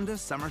at the Honda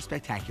Summer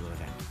Spectacular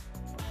event.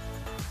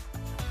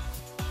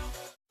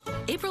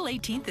 April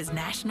 18th is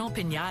National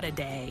Piñata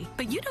Day,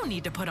 but you don't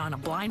need to put on a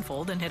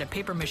blindfold and hit a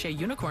papier-mâché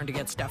unicorn to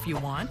get stuff you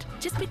want.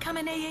 Just become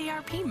an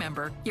AARP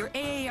member. Your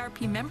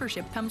AARP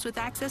membership comes with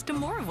access to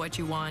more of what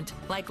you want,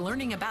 like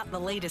learning about the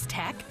latest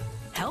tech,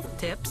 health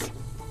tips,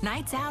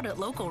 nights out at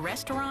local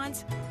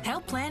restaurants,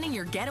 help planning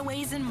your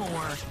getaways, and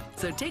more.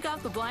 So take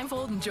off the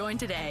blindfold and join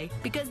today,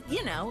 because,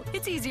 you know,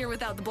 it's easier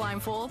without the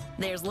blindfold.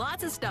 There's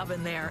lots of stuff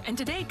in there, and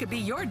today could be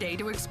your day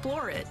to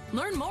explore it.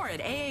 Learn more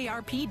at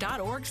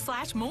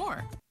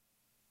aarp.org/more.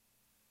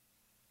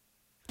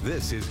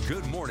 This is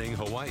Good Morning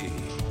Hawaii.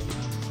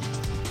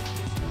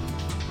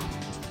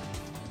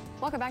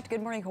 Welcome back to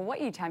Good Morning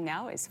Hawaii. Time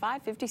now is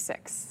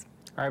 5:56.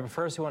 All right, but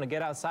first we want to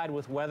get outside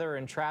with weather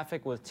and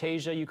traffic with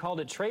Tasia. You called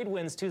it Trade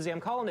Winds Tuesday. I'm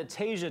calling it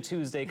Tasia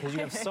Tuesday because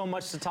you have so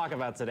much to talk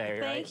about today,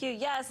 right? Thank you.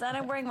 Yes, and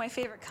I'm wearing my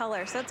favorite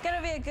color, so it's going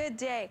to be a good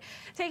day.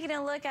 Taking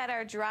a look at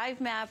our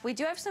drive map, we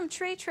do have some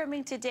tree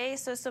trimming today,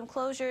 so some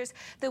closures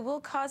that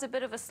will cause a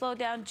bit of a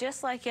slowdown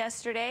just like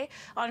yesterday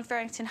on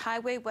Farrington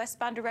Highway,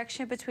 westbound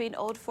direction between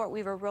Old Fort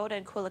Weaver Road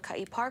and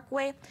Kualakai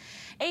Parkway.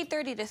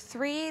 8:30 to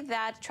 3,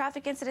 that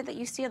traffic incident that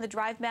you see on the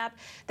drive map,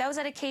 that was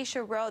at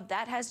Acacia Road.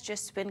 That has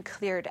just been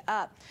cleared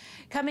up.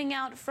 Coming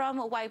out from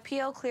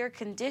Waipio, clear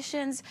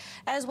conditions,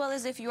 as well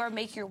as if you are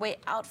making your way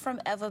out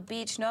from Eva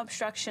Beach, no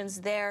obstructions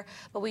there,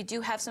 but we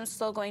do have some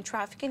slow-going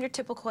traffic in your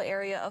typical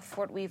area of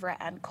Fort Weaver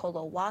and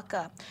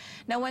Kolowaka.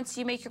 Now, once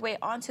you make your way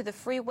onto the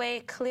freeway,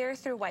 clear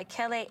through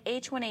Waikele,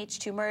 H1,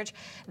 H2 merge,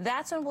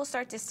 that's when we'll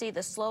start to see the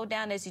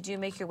slowdown as you do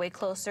make your way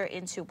closer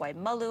into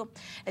Waimalu.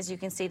 As you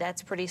can see,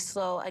 that's pretty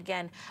slow.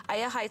 Again,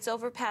 Aya Heights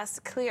overpass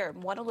clear,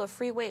 Moanalua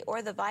Freeway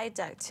or the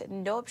viaduct,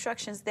 no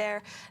obstructions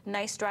there.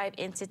 Nice drive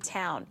into town.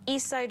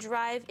 Eastside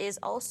Drive is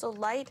also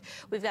light.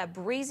 We've got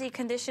breezy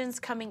conditions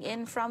coming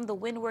in from the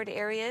windward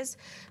areas,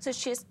 so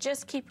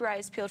just keep your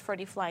eyes peeled for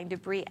any flying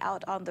debris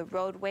out on the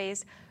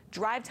roadways.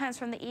 Drive times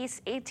from the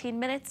east, 18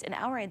 minutes, an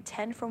hour and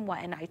 10 from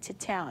Waianae to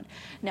town.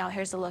 Now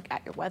here's a look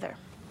at your weather.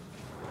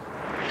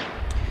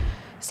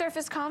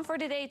 Surface calm for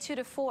today, 2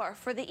 to 4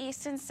 for the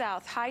east and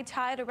south. High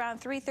tide around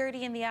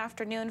 3:30 in the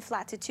afternoon,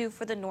 flat to 2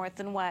 for the north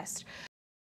and west.